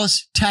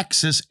Dallas,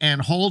 Texas,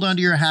 and hold on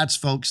to your hats,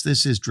 folks.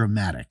 This is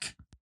dramatic.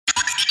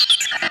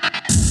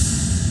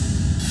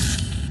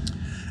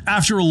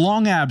 After a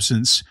long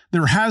absence,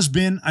 there has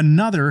been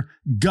another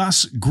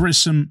Gus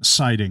Grissom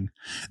sighting.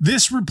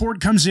 This report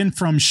comes in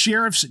from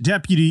Sheriff's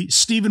Deputy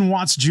Stephen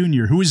Watts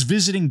Jr., who is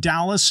visiting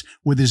Dallas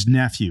with his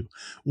nephew.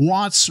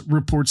 Watts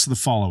reports the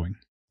following.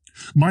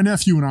 My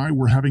nephew and I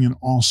were having an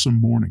awesome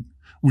morning.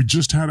 We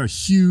just had a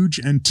huge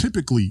and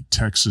typically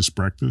Texas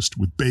breakfast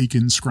with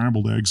bacon,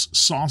 scrambled eggs,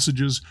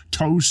 sausages,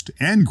 toast,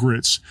 and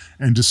grits,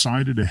 and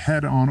decided to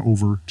head on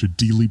over to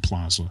Dealey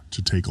Plaza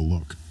to take a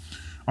look.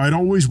 I'd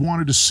always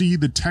wanted to see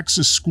the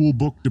Texas School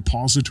Book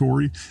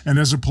Depository, and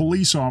as a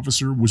police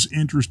officer was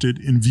interested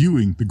in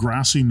viewing the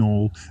grassy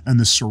knoll and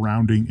the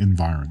surrounding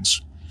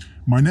environs.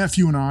 My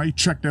nephew and I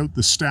checked out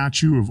the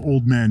statue of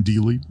Old Man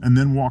Dealey and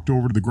then walked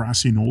over to the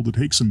grassy knoll to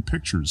take some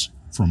pictures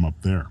from up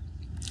there.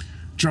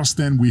 Just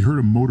then we heard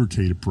a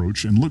motorcade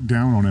approach and looked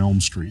down on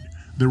Elm Street.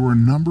 There were a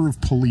number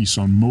of police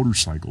on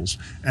motorcycles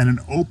and an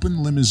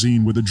open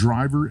limousine with a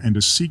driver and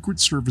a Secret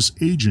Service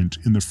agent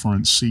in the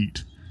front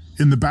seat.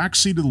 In the back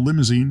seat of the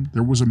limousine,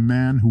 there was a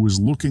man who was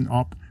looking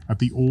up at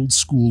the old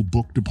school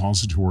book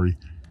depository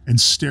and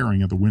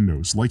staring at the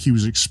windows like he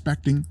was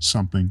expecting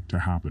something to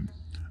happen.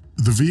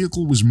 The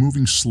vehicle was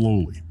moving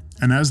slowly,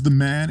 and as the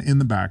man in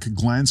the back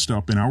glanced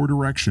up in our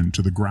direction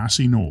to the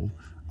grassy knoll,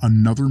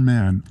 another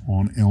man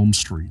on Elm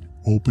Street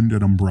opened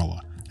an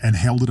umbrella and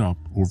held it up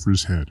over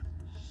his head,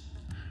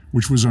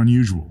 which was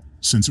unusual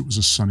since it was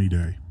a sunny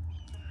day.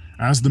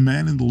 As the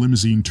man in the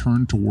limousine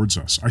turned towards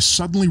us, I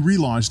suddenly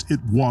realized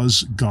it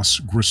was Gus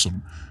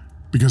Grissom,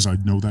 because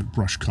I'd know that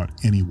brush cut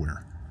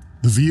anywhere.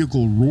 The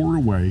vehicle roared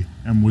away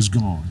and was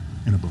gone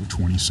in about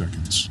 20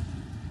 seconds.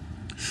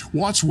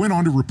 Watts went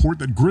on to report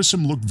that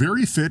Grissom looked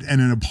very fit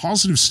and in a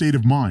positive state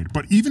of mind,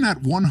 but even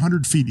at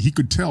 100 feet, he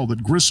could tell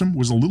that Grissom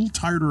was a little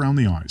tired around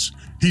the eyes.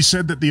 He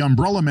said that the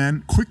umbrella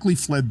man quickly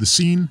fled the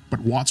scene, but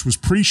Watts was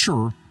pretty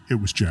sure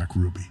it was Jack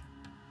Ruby.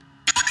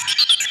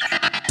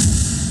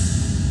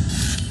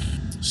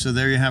 So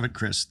there you have it,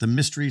 Chris. The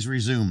mysteries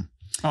resume.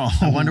 Oh,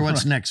 I wonder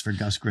what's next for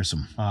Gus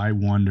Grissom. I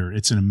wonder.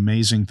 It's an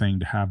amazing thing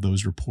to have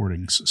those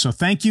reportings. So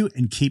thank you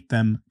and keep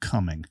them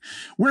coming.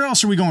 Where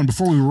else are we going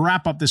before we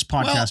wrap up this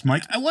podcast,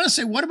 Mike? I want to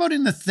say, what about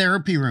in the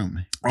therapy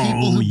room?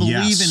 People who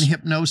believe in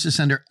hypnosis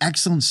and are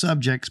excellent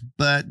subjects,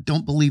 but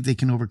don't believe they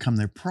can overcome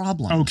their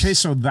problems. Okay,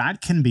 so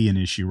that can be an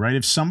issue, right?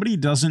 If somebody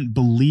doesn't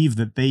believe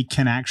that they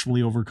can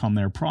actually overcome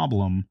their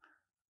problem,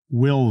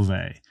 will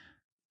they?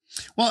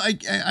 Well,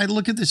 I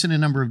look at this in a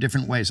number of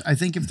different ways. I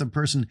think if the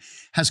person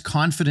has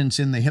confidence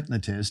in the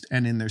hypnotist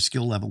and in their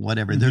skill level,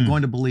 whatever, they're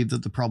going to believe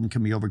that the problem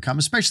can be overcome,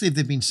 especially if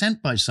they've been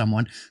sent by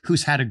someone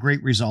who's had a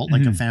great result,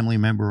 like a family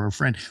member or a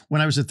friend.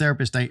 When I was a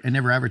therapist, I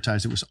never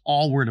advertised. It was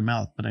all word of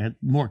mouth, but I had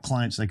more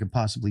clients than I could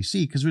possibly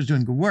see because it was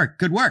doing good work.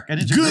 Good work. And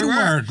it's good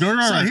work.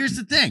 So here's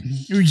the thing.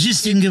 You're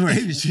just doing good work.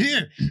 It was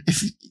here.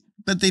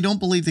 But they don't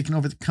believe they can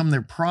overcome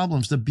their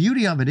problems. The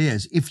beauty of it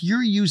is, if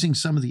you're using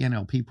some of the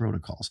NLP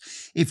protocols,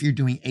 if you're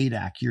doing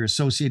ADAC, you're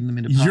associating them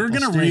into you're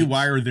going to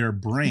rewire their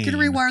brain. You're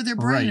going to rewire their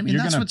brain. Right. I mean,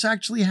 that's what's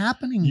actually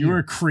happening.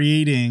 You're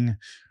creating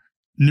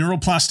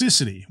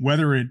neuroplasticity,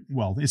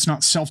 it's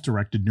not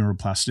self-directed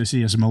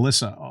neuroplasticity, as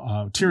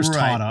Melissa Tears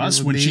taught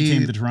us when she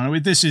came to Toronto.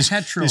 This is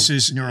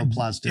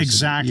neuroplasticity.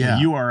 Exactly. Yeah.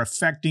 You are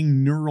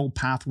affecting neural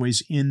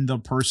pathways in the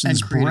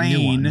person's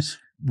brain.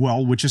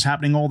 Well, which is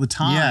happening all the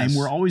time. Yes.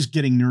 We're always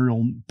getting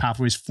neural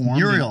pathways formed.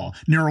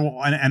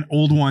 Neural and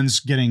old ones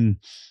getting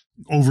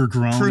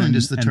overgrown. Pruned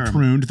is the term.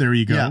 Pruned. There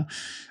you go.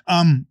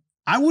 Yeah.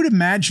 I would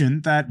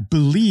imagine that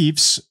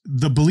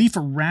the belief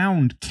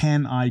around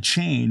can I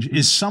change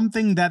is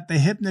something that the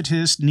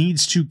hypnotist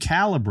needs to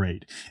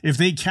calibrate. If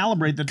they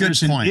calibrate that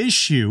there's an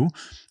issue,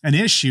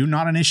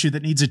 not an issue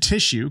that needs a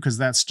tissue, because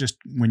that's just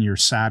when you're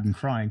sad and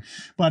crying.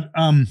 But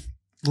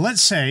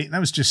let's say that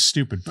was just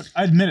stupid, but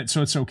I admit it,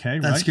 so it's okay.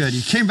 That's good.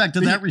 You came back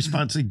to that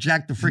response like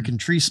Jack the freaking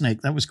tree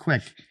snake. That was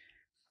quick.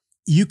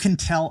 You can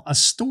tell a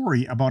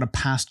story about a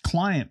past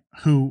client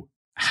who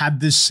had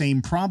this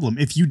same problem.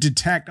 If you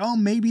detect,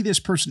 maybe this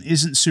person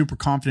isn't super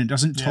confident,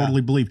 doesn't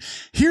totally believe.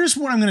 Here's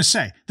what I'm going to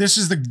say. This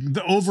is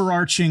the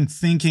overarching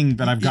thinking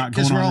that I've got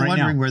going on right now. Because we're all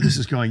wondering where this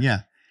is going.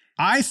 Yeah.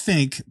 I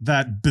think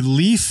that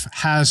belief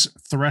has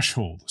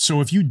threshold.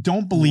 So if you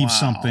don't believe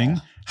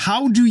something,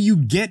 how do you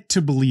get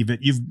to believe it?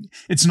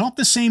 It's not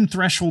the same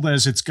threshold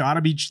as there's got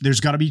to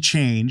be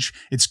change.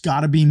 It's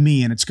got to be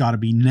me and it's got to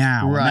be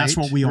now. Right, and that's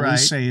what we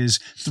always say is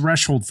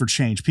threshold for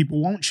change.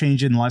 People won't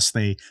change unless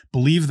they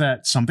believe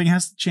that something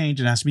has to change.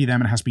 It has to be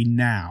them. It has to be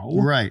now.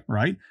 Right.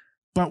 Right.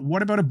 But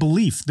what about a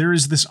belief? There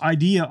is this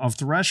idea of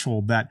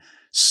threshold that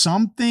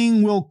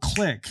something will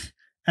click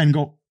and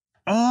go,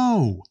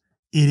 oh,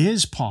 it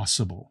is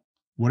possible.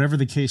 Whatever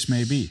the case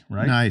may be,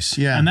 right? Nice,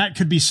 yeah. And that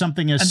could be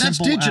something as simple as...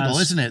 that's digital,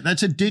 isn't it?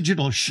 That's a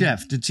digital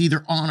shift. It's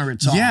either on or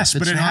it's off. Yes,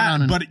 but you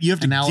have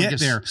to get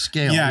there.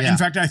 Scale. Yeah, in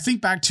fact, I think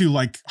back to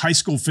like high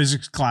school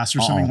physics class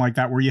or something like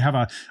that, where you have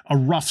a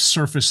rough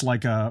surface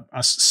like a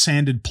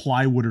sanded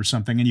plywood or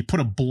something, and you put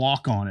a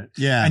block on it.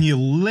 Yeah. And you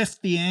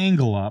lift the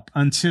angle up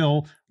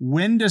until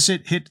when does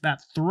it hit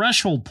that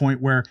threshold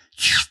point where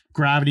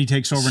gravity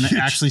takes over and it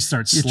actually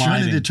starts sliding. You're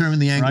trying to determine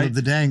the angle of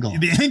the dangle.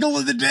 The angle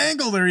of the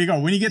dangle. There you go.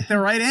 When you get the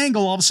right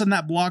angle, all of a sudden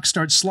that block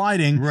starts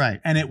sliding. Right.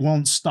 And it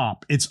won't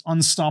stop. It's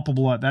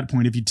unstoppable at that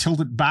point. If you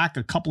tilt it back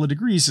a couple of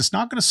degrees, it's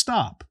not going to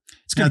stop.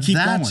 It's going to keep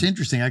going. That's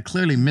interesting. I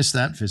clearly missed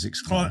that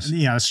physics class. Well,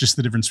 yeah, it's just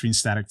the difference between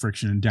static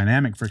friction and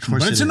dynamic friction.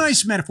 But it's a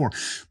nice metaphor.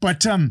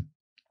 But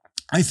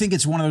I think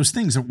it's one of those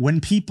things that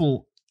when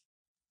people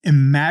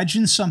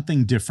imagine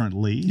something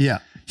differently,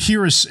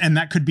 and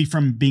that could be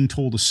from being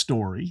told a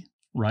story,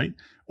 right?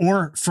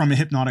 Or from a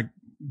hypnotic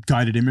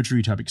guided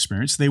imagery type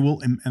experience, they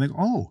will, and they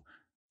go,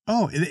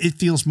 it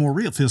feels more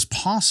real. It feels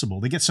possible.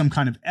 They get some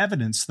kind of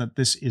evidence that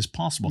this is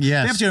possible.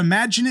 Yes. They have to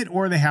imagine it,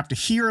 or they have to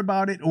hear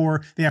about it,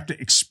 or they have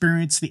to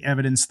experience the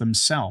evidence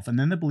themselves, and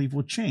then the belief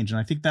will change. And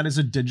I think that is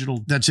a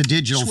digital That's a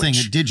digital switch.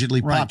 Thing. It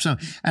digitally pops up.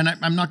 And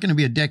I'm not going to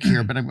be a dick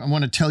here, but I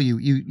want to tell you,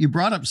 you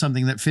brought up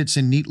something that fits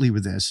in neatly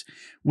with this,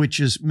 which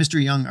is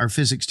Mr. Young, our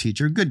physics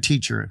teacher, a good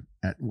teacher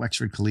at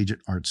Wexford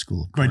Collegiate Art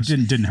School. Of course. But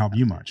it didn't help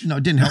you much. No,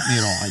 it didn't help me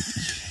at all.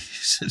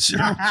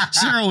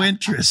 Zero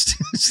interest.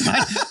 It's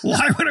like,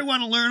 why would I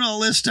want to learn all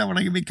this stuff when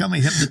I can become a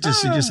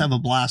hypnotist and just have a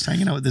blast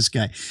hanging out with this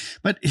guy?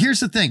 But here's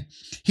the thing.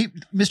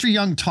 Mr.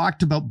 Young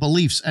talked about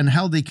beliefs and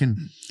how they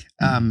can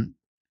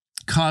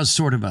cause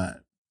sort of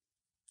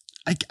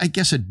I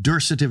guess a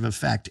dursative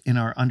effect in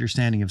our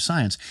understanding of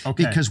science.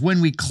 Okay. Because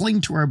when we cling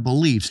to our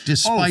beliefs,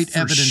 despite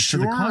evidence to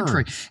the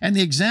contrary. And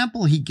the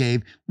example he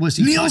gave was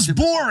Niels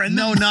Bohr.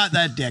 No, not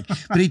that dick.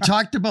 But he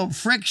talked about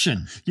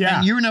friction. Yeah.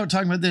 And you were now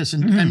talking about this.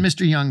 And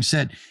Mr. Young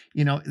said,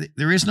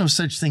 there is no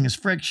such thing as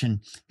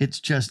friction. It's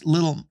just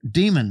little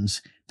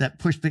demons that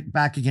push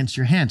back against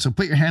your hand. So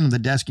put your hand on the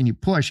desk and you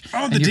push.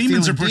 Oh, the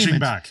demons are pushing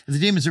back. The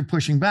demons are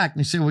pushing back. And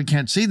you say, well, we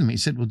can't see them. He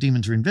said, well,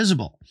 demons are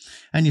invisible.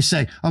 And you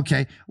say,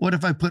 okay, what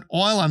if I put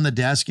oil on the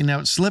desk and now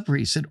it's slippery?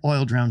 He said,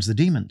 oil drowns the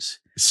demons.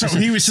 So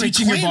he was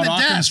teaching about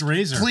Occam's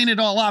razor. Clean it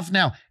all off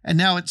now. And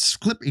now it's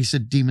slippery. He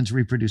said, demons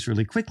reproduce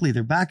really quickly.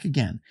 They're back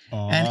again.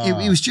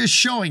 And it was just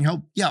showing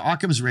how,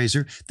 Occam's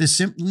razor,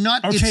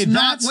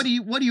 what do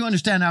you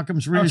understand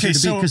Occam's razor to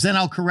be? Because then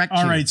I'll correct you.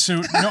 All right.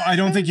 So no, I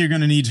don't think you're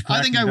going to need to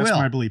correct I think me. I will. That's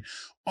my belief.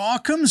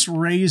 Occam's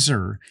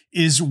razor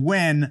is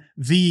when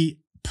the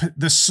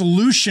the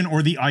solution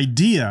or the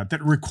idea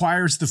that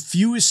requires the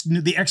fewest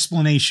the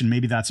explanation,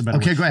 maybe that's a better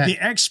word. Go ahead. The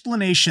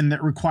explanation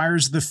that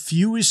requires the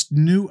fewest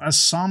new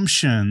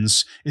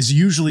assumptions is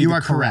usually you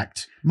are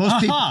correct.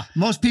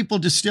 Most people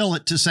distill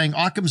it to saying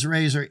Occam's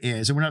razor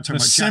is, and we're not talking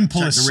about the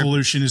simplest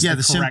solution is the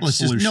correct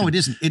solution. No, it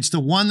isn't. It's the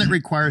one that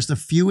requires the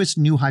fewest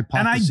new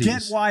hypotheses. And I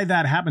get why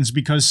that happens,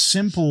 because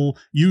simple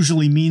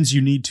usually means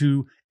you need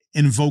to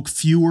invoke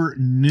fewer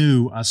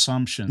new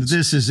assumptions.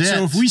 This is it.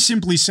 So if we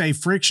simply say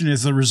friction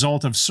is the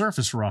result of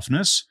surface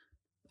roughness,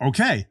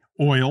 okay,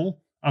 oil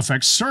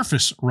affects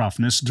surface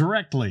roughness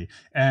directly.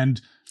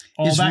 And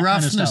all is that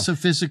roughness kind of stuff. A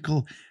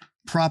physical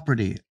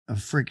property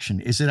of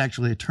friction? Is it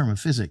actually a term of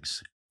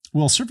physics?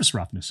 Well, surface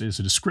roughness is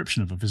a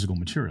description of a physical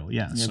material,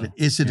 yeah. Yeah, but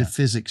is it a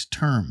physics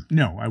term?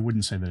 No, I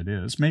wouldn't say that it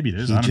is. Maybe it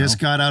is. He just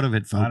got out of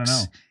it, folks. I don't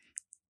know.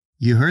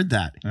 You heard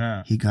that.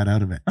 Yeah. He got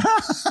out of it.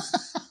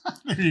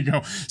 There you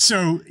go.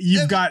 So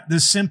you've got the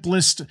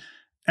simplest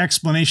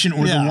explanation,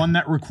 or the one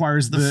that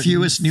requires the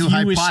fewest new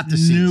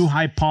hypotheses.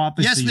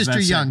 Yes,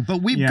 Mr. Young,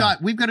 but we've got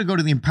to go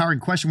to the empowering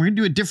question. We're going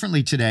to do it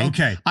differently today.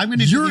 Okay. I'm going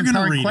to do the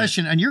empowering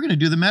question, and you're going to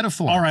do the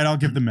metaphor. All right, I'll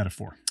give the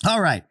metaphor.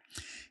 All right.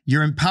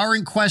 Your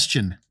empowering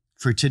question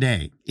for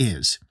today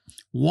is,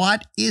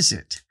 what is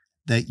it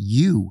that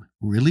you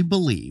really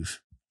believe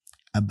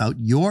about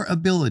your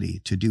ability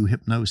to do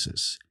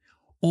hypnosis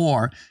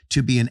or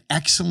to be an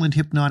excellent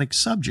hypnotic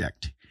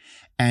subject?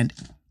 And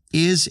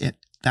is it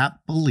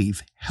that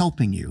belief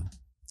helping you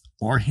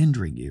or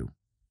hindering you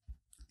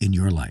in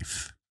your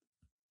life?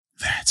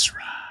 That's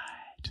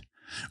right.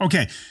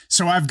 Okay,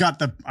 so I've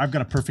got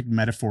a perfect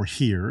metaphor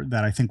here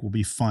that I think will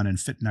be fun and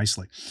fit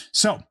nicely.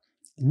 So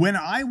when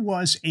I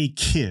was a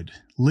kid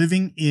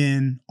living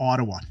in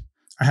Ottawa,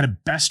 I had a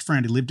best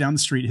friend who lived down the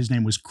street. His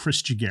name was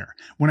Chris Jaguar.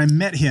 When I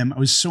met him, I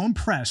was so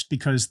impressed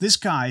because this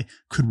guy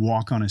could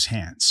walk on his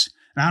hands.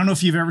 And I don't know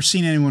if you've ever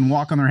seen anyone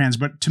walk on their hands,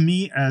 but to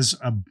me, I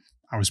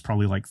was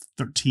probably like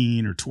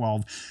 13 or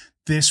 12.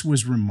 This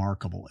was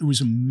remarkable. It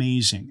was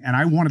amazing. And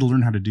I wanted to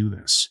learn how to do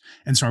this.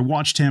 And so I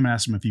watched him,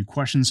 asked him a few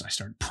questions. I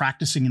started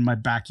practicing in my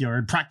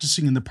backyard,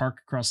 practicing in the park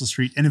across the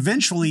street. And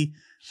eventually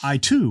I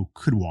too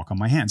could walk on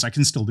my hands. I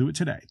can still do it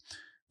today.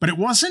 But it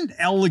wasn't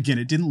elegant.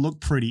 It didn't look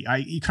pretty.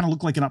 You kind of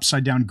look like an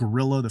upside down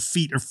gorilla. The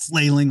feet are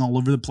flailing all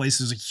over the place.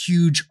 There's a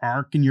huge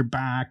arch in your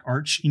back,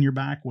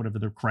 whatever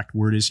the correct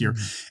word is here.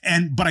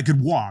 But I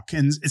could walk.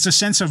 And it's a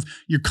sense of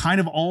you're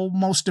kind of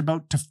almost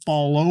about to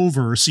fall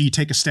over. So you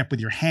take a step with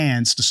your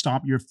hands to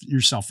stop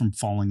yourself from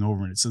falling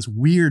over. And it's this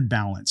weird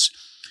balance.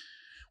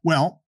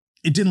 Well,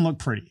 it didn't look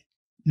pretty.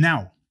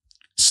 Now,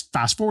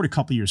 fast forward a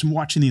couple of years, I'm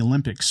watching the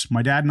Olympics.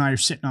 My dad and I are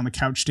sitting on the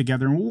couch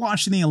together and we're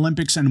watching the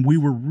Olympics, and we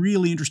were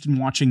really interested in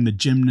watching the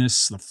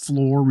gymnasts, the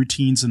floor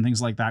routines and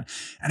things like that.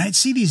 And I'd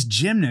see these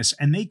gymnasts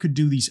and they could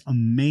do these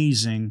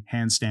amazing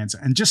handstands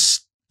and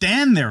just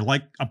stand there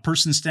like a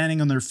person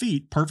standing on their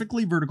feet,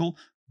 perfectly vertical,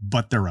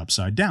 but they're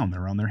upside down.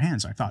 They're on their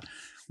hands. I thought,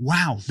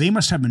 wow, they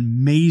must have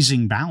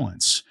amazing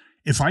balance.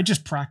 If I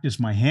just practice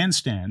my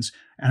handstands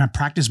and I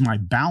practice my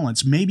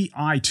balance, maybe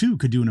I too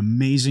could do an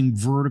amazing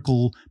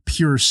vertical,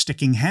 pure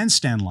sticking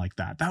handstand like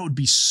that. That would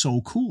be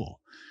so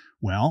cool.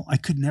 Well, I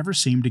could never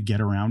seem to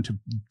get around to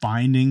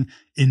finding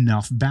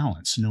enough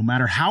balance. No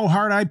matter how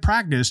hard I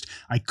practiced,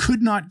 I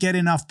could not get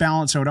enough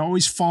balance. I would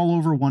always fall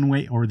over one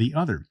way or the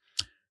other.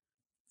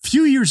 A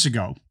few years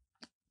ago,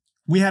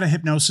 we had a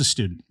hypnosis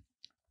student.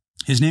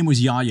 His name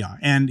was Yaya,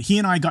 and he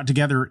and I got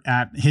together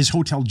at his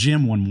hotel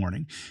gym one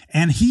morning,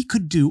 and he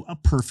could do a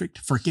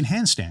perfect freaking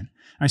handstand.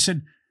 I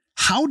said,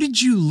 how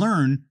did you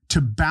learn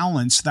to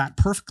balance that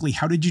perfectly?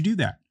 How did you do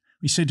that?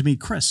 He said to me,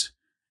 Chris,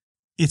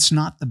 it's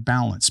not the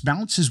balance.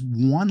 Balance is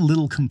one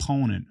little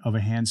component of a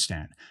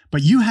handstand,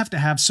 but you have to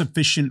have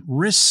sufficient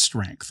wrist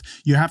strength.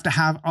 You have to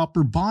have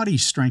upper body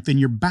strength in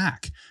your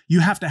back.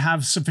 You have to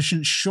have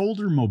sufficient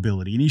shoulder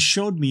mobility. And he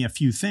showed me a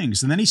few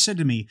things. And then he said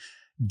to me,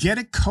 get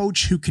a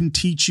coach who can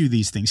teach you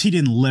these things. He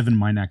didn't live in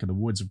my neck of the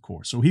woods, of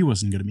course, so he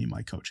wasn't going to be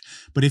my coach.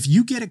 But if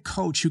you get a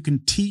coach who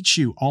can teach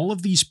you all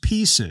of these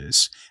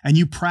pieces and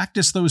you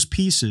practice those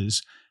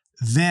pieces,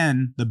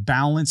 then the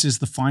balance is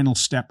the final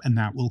step and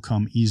that will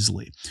come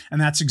easily. And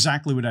that's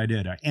exactly what I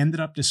did. I ended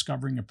up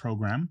discovering a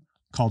program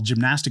called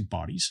Gymnastic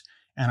Bodies,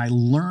 and I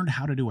learned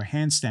how to do a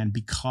handstand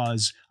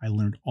because I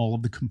learned all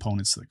of the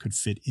components that could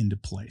fit into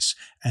place.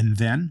 And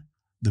then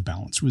the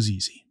balance was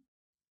easy.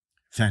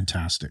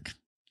 Fantastic.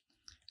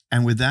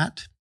 And with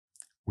that,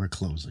 we're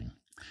closing.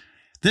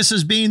 This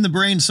has been the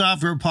Brain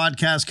Software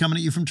Podcast coming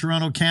at you from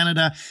Toronto,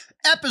 Canada.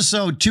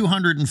 Episode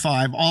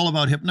 205, all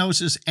about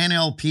hypnosis,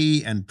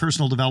 NLP, and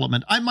personal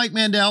development. I'm Mike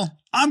Mandel.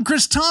 I'm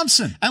Chris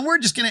Thompson. And we're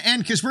just going to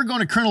end because we're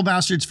going to Colonel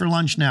Bastards for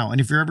lunch now. And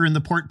if you're ever in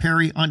the Port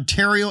Perry,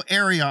 Ontario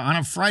area on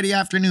a Friday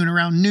afternoon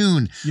around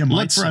noon,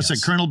 look for us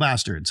at Colonel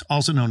Bastards,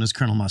 also known as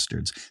Colonel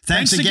Mustards.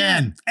 Thanks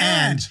again,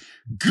 and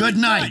good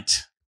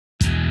night.